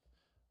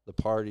the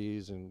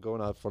parties and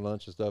going out for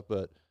lunch and stuff,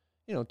 but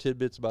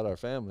tidbits about our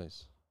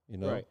families.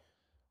 Right.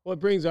 Well, it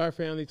brings our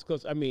families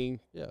close. I mean,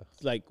 yeah.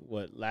 Like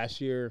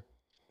last year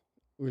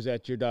was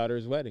at your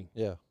daughter's wedding.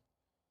 Yeah.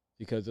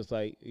 Because it's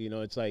like,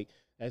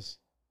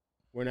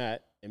 we're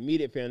not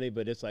immediate family,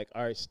 but it's like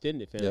our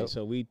extended family. Yep.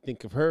 So we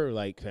think of her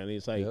like family.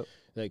 It's like,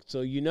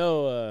 so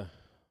and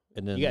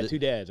then you got two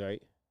dads,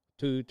 right?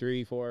 2,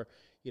 3, 4,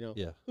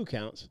 yeah. Who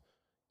counts?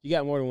 You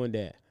got more than one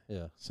dad.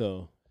 Yeah.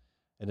 So.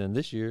 And then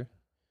this year,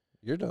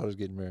 your daughter's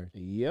getting married.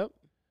 Yep.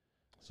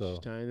 So.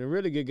 She's a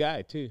really good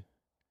guy, too.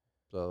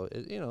 So,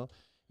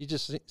 you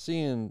just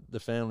seeing the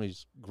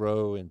families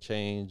grow and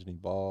change and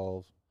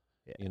evolve,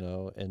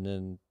 and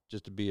then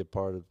just to be a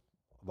part of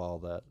all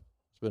that.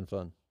 It's been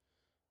fun.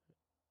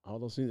 All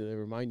those things that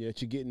remind you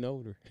that you're getting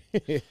older.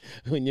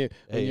 when your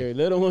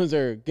little ones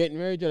are getting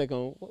married, you're like,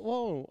 oh,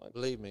 whoa.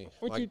 Believe me.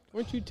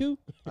 Weren't you 2?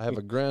 I have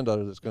a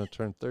granddaughter that's going to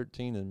turn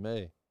 13 in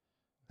May.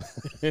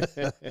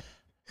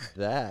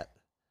 That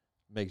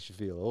makes you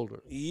feel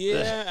older.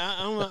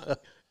 Yeah,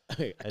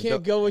 I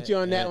can't go with you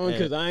on that one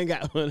because I ain't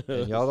got one of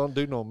those. And y'all don't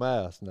do no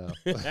math now.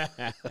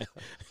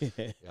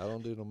 Y'all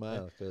don't do no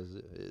math because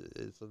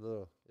it's a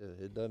little,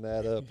 it doesn't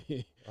add up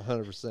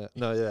 100%.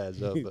 No, it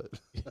adds up,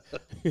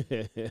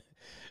 but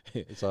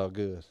it's all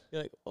good.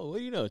 You're like, oh, what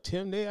do you know,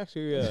 Tim? They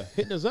actually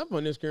hitting us up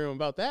on this girl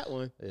about that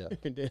one. Yeah.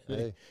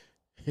 Hey,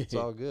 it's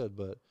all good,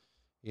 but,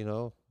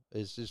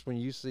 it's just when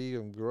you see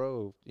them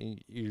grow,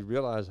 you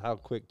realize how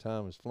quick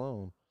time has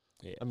flown.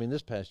 Yeah. I mean,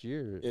 this past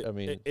year,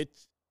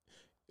 it's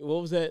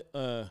what was that?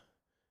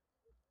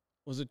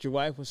 Was it your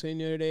wife was saying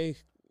the other day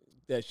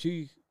that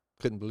she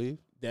couldn't believe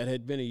that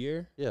had been a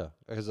year? Yeah,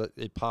 because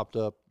it popped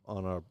up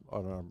on our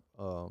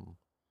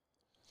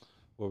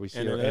where we see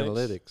Analytics. our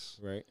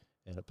analytics, right?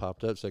 And it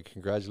popped up said,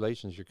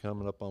 "Congratulations, you're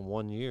coming up on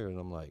 1 year." And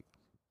I'm like,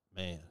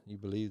 "Man, you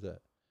believe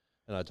that?"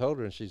 And I told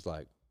her, and she's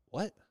like,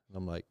 "What?" And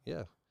I'm like,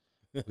 "Yeah,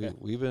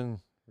 we've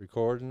been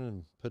recording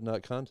and putting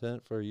out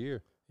content for a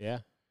year." Yeah,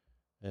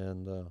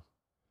 and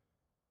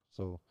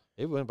so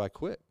it went by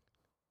quick.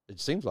 It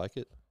seems like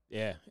it.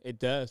 Yeah, it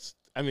does.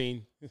 I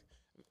mean,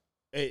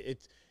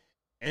 it's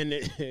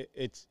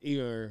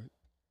even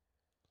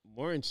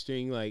more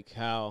interesting, like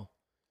how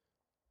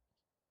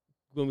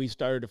when we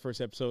started the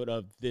first episode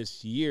of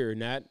this year,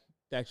 not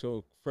the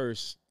actual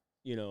first,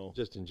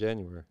 just in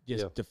January,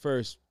 the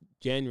first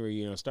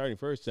January, starting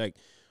first, like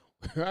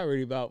we're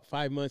already about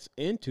 5 months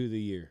into the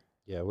year.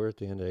 Yeah, we're at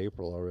the end of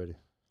April already.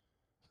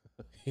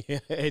 Yeah,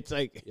 it's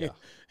like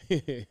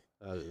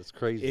it's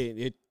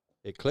crazy.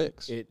 It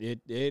clicks.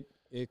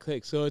 It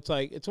clicks. So it's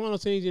like it's one of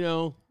those things,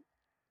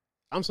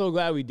 I'm so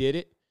glad we did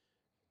it,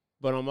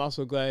 but I'm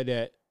also glad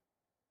that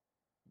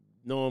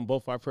knowing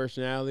both our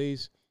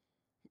personalities,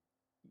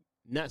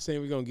 not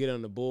saying we're gonna get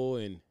on the bull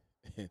and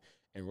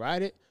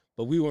ride it,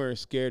 but we weren't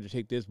scared to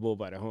take this bull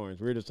by the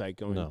horns. We're just like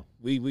going, no.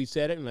 We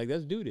said it and like,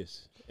 let's do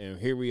this. And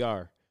here we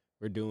are.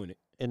 We're doing it.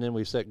 And then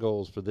we set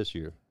goals for this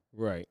year.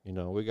 Right.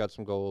 We got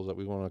some goals that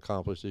we want to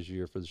accomplish this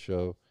year for the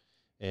show.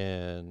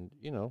 And,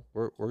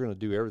 we're going to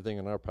do everything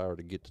in our power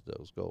to get to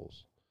those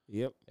goals.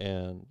 Yep.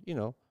 And,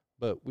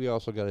 but we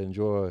also got to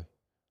enjoy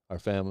our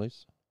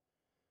families.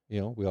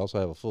 We also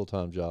have a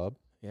full-time job.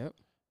 Yep.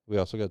 We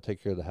also got to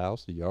take care of the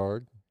house, the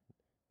yard,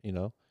 and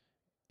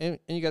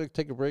you got to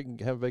take a break and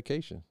have a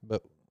vacation.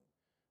 But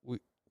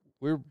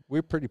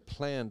we're pretty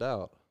planned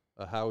out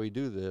of how we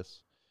do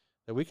this,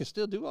 that we can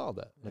still do all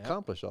that and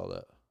accomplish all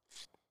that.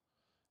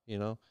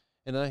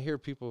 And I hear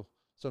people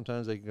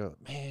sometimes they go,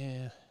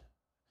 "Man, I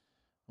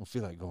don't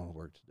feel like going to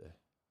work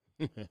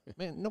today."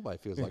 Man, nobody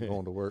feels like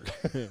going to work.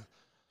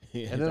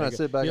 Yeah, and then I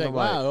sit back and I'm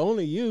wow,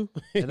 only you.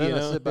 And then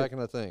I sit back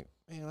and I think,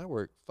 man, I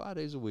work 5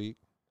 days a week.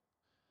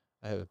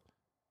 I have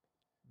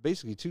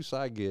basically 2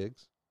 side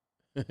gigs.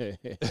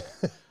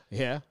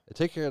 Yeah. I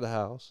take care of the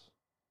house,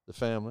 the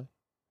family,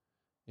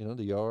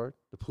 the yard,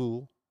 the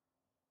pool.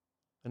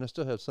 And I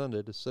still have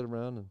Sunday to sit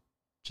around and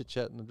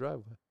chit-chat in the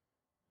driveway.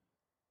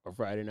 Or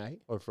Friday night.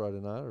 Or Friday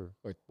night or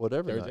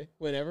whatever Thursday, night.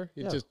 Whenever.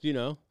 It's just,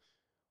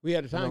 we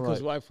had a time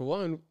because, like, for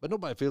one. But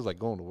nobody feels like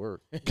going to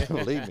work.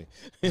 Believe me.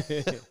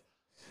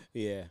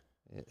 Yeah.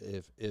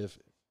 If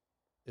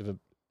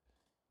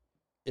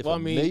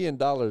 $1 million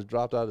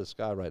dropped out of the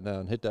sky right now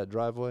and hit that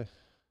driveway.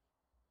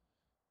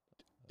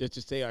 Just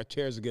to say our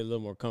chairs will get a little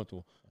more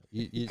comfortable.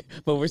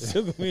 But we're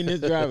still going to be in this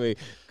driveway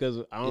because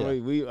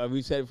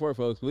we said it before,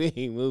 folks, we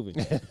ain't moving.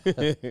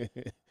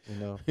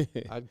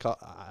 I'd call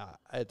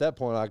at that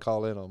point. I'd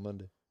call in on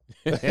Monday.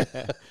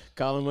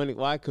 Call in Monday.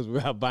 Why? Because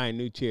we're out buying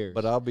new chairs.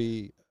 But I'll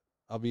be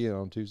in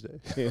on Tuesday.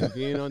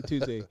 Be in on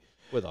Tuesday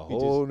with a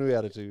whole new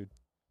attitude.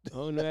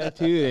 Whole new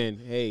attitude,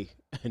 and hey,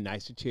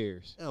 nicer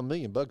chairs. $1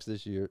 million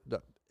this year.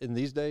 In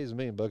these days, $1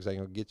 million ain't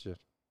gonna get you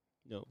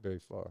very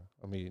far.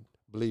 I mean,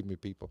 believe me,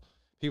 people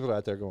People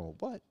out there going,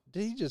 "What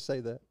did he just say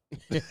that?"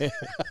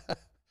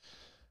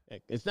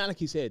 It's not like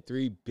he said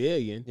 $3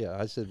 billion. Yeah,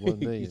 I said 1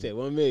 million. He said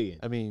 1 million.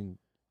 I mean,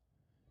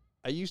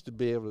 I used to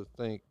be able to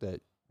think that,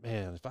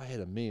 man, if I had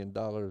 $1 million,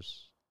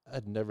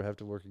 I'd never have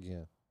to work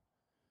again.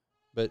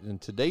 But in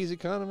today's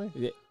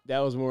economy, that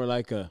was more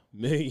like a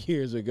million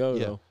years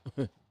ago,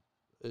 though.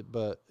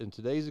 But in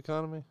today's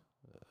economy,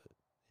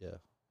 yeah,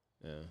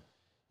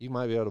 you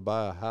might be able to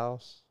buy a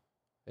house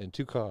and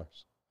 2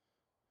 cars.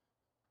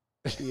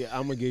 Yeah,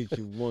 I'm gonna get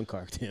you 1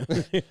 car, Tim.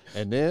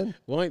 And then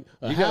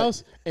a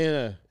house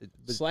and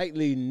a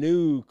slightly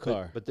new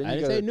car. But then I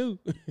didn't say new.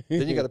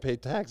 Then you got to pay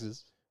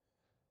taxes,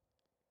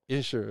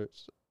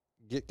 insurance,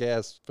 get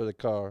gas for the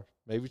car,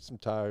 maybe some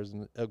tires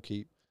and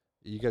upkeep.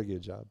 You got to get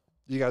a job.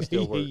 You got to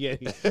still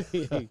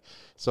work.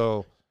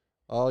 So,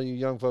 all you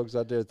young folks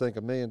out there think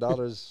 $1 million,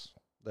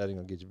 that ain't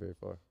gonna get you very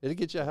far. It'll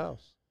get you a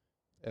house,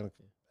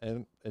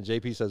 and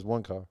JP says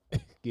 1 car.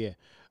 Yeah.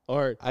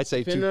 Or I'd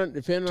say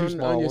depending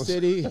on your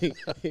city,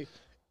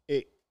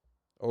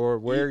 or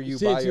where you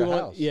buy your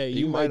house. Yeah,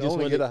 you might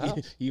only get a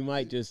house. You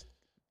might just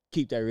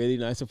keep that really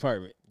nice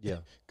apartment. Yeah,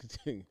 because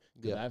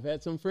I've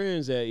had some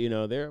friends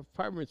that their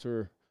apartments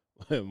were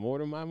more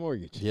than my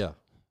mortgage. Yeah,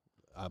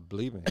 I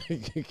believe me.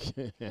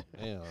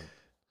 Man,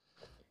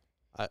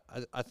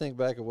 I think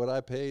back at what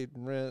I paid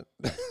in rent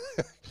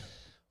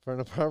for an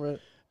apartment.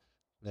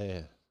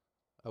 Man.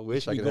 I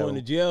wish I could go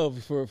to jail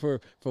for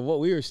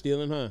what we were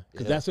stealing, huh?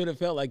 Because that's what it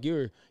felt like.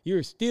 You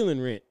were stealing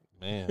rent.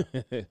 Man,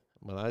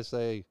 when I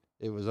say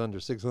it was under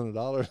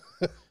 $600,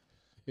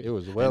 it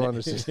was well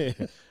under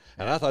 $600,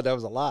 and I thought that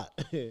was a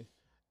lot. And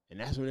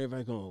that's when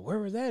everybody going, "Where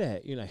was that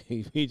at?" You're like,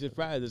 "You just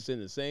probably just in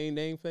the same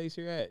dang place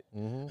you're at."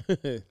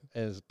 Mm-hmm.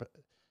 And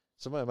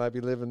somebody might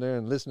be living there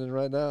and listening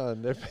right now,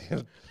 and they're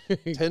paying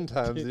 10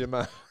 times the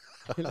amount.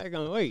 They're like,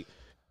 going, "Wait,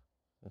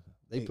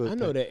 I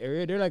know that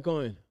area." They're like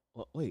going,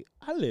 "Well, wait,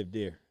 I lived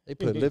there." They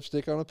put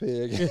lipstick on a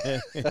pig.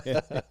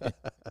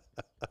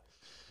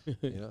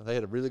 They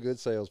had a really good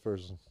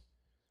salesperson.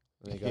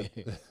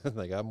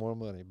 They got more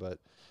money, but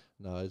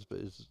no,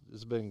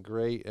 it's been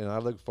great, and I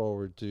look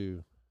forward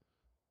to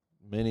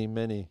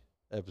many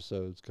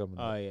episodes coming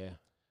up. Oh yeah,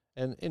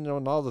 and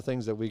and all the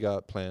things that we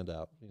got planned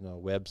out.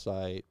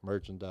 Website,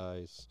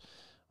 merchandise,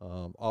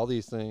 all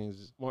these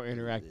things. More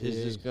interactive.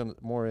 It's just gonna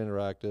more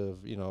interactive.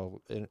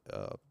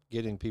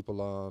 Getting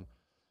people on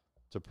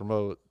to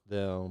promote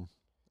them.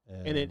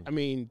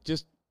 And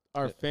just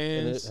our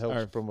fans,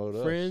 our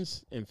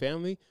friends and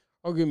family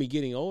are going to be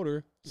getting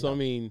older. So,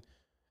 we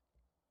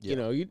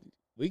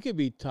could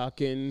be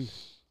talking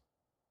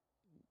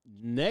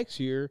next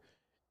year,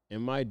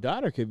 and my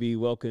daughter could be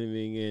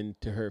welcoming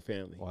into her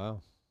family.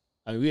 Wow.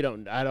 I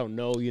mean, I don't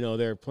know,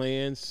 their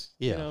plans,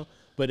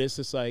 but it's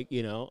just like,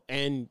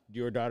 and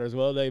your daughter as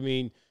well. I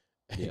mean,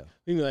 you'd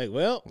be like,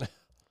 well,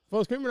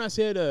 folks, remember when I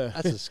said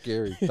that's a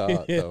scary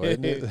thought, though,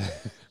 isn't it?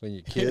 When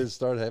your kids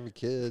start having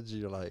kids,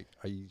 you're like,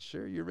 are you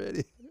sure you're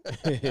ready?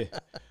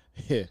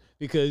 Yeah,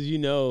 because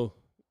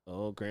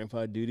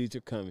grandpa duties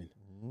are coming.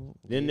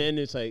 Mm-hmm. Then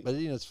it's like, but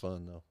it's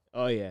fun though.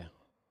 Oh yeah,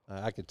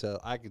 I could tell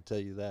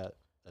you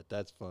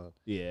that's fun.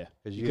 Yeah,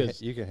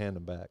 because you can hand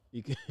them back.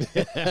 You can,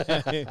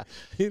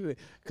 because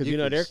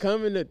they're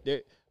coming.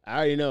 I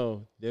already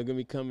know they're gonna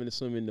be coming to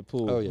swim in the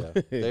pool. Oh yeah,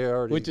 they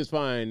already, which is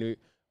fine.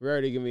 We're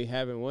already gonna be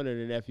having one of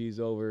the nephews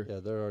over.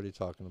 Yeah, they're already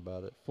talking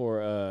about it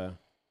for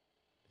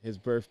his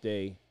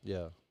birthday.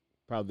 Yeah,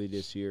 probably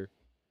this year.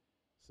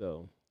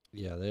 So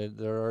yeah,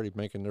 they're already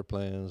making their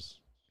plans.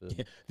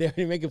 Yeah, they're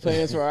already making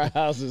plans for our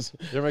houses.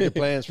 They're making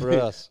plans for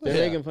us. They're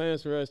making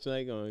plans for us to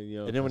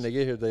And then when they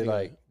get here, they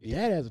like,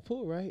 Dad has a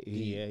pool, right?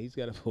 Yeah, he's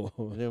got a pool.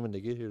 And then when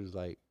they get here, it's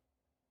like,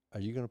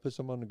 are you gonna put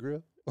some on the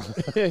grill?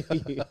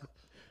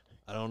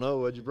 I don't know.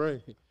 What'd you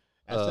bring?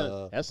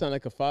 That sounds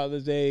like a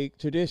Father's Day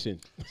tradition.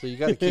 So you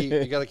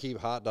gotta keep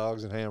hot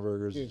dogs and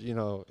hamburgers,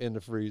 in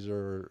the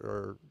freezer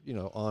or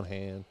on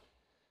hand,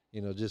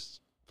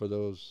 just for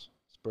those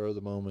spur of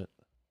the moment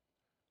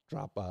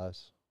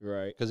drop-bys.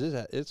 Right. Because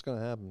it's going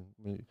to happen.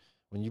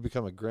 When you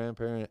become a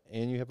grandparent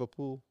and you have a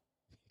pool,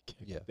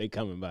 yeah. They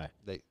coming by.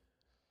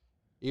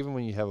 Even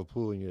when you have a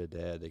pool and you're a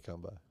dad, they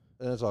come by.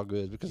 And that's all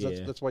good because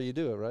that's why you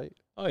do it, right?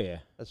 Oh, yeah.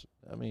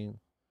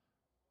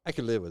 I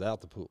could live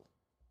without the pool.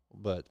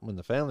 But when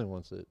the family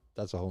wants it,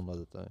 that's a whole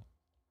nother thing.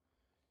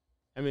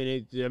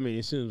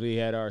 As soon as we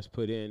had ours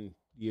put in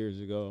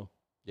years ago,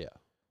 yeah,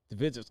 the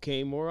visits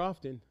came more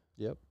often.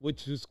 Yep.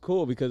 Which was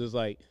cool because it's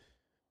like,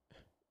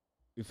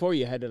 before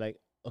you had to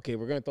okay,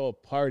 we're going to throw a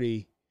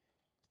party.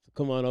 So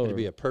come on over. It'd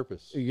be a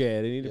purpose.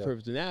 Yeah, they need a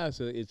purpose. And now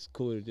so it's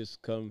cool to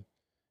just come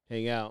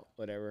hang out,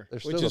 whatever.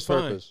 There's still a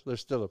purpose.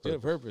 There's still a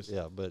purpose.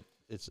 Yeah, but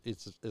it's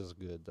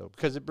good, though,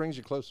 because it brings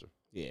you closer.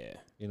 Yeah.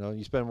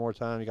 You spend more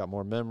time. You got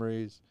more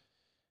memories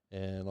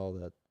and all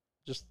that.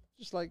 Just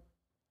like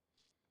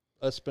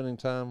us spending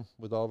time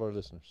with all of our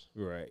listeners.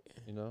 Right.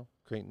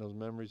 Creating those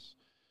memories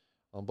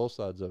on both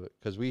sides of it.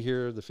 Because we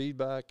hear the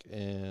feedback,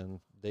 and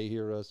they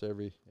hear us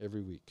every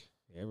week.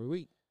 Every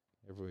week.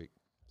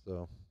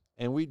 So,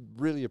 and we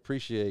really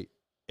appreciate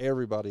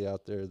everybody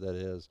out there that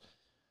has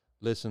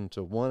listen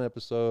to one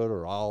episode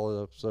or all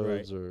the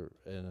episodes, Right.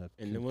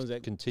 and the ones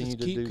that continue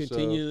just to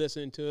continue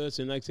listening to us.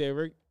 And like I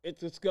said,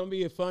 it's going to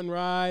be a fun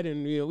ride,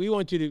 and we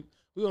want you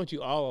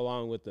all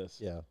along with us.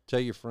 Yeah,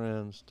 tell your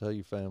friends, tell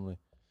your family,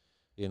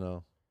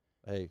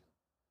 hey,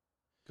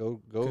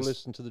 go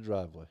listen to the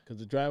Driveway, because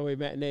the Driveway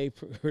Matinee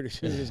pretty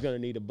soon is going to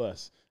need a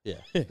bus. Yeah,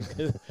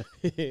 to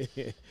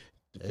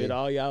fit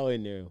all y'all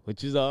in there,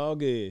 which is all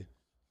good.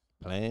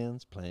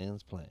 Plans.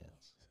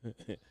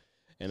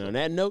 And on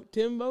that note,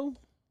 Timbo,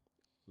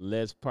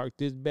 let's park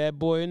this bad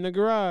boy in the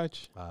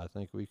garage. I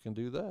think we can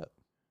do that.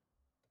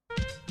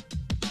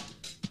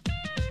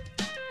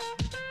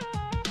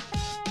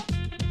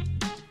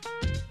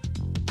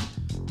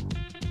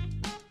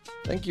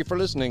 Thank you for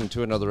listening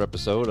to another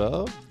episode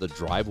of the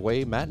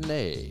Driveway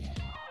Matinee.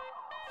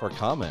 For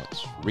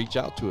comments, reach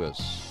out to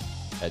us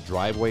at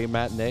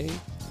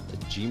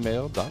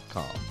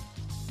drivewaymatinee@gmail.com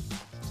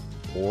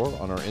or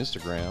on our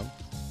Instagram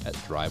at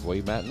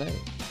Driveway Matinee.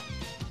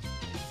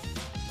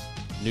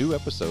 New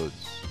episodes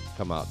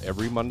come out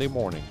every Monday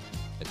morning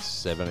at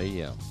 7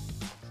 a.m.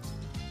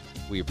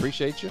 We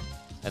appreciate you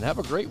and have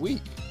a great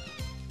week.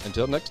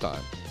 Until next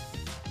time,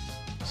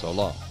 so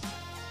long.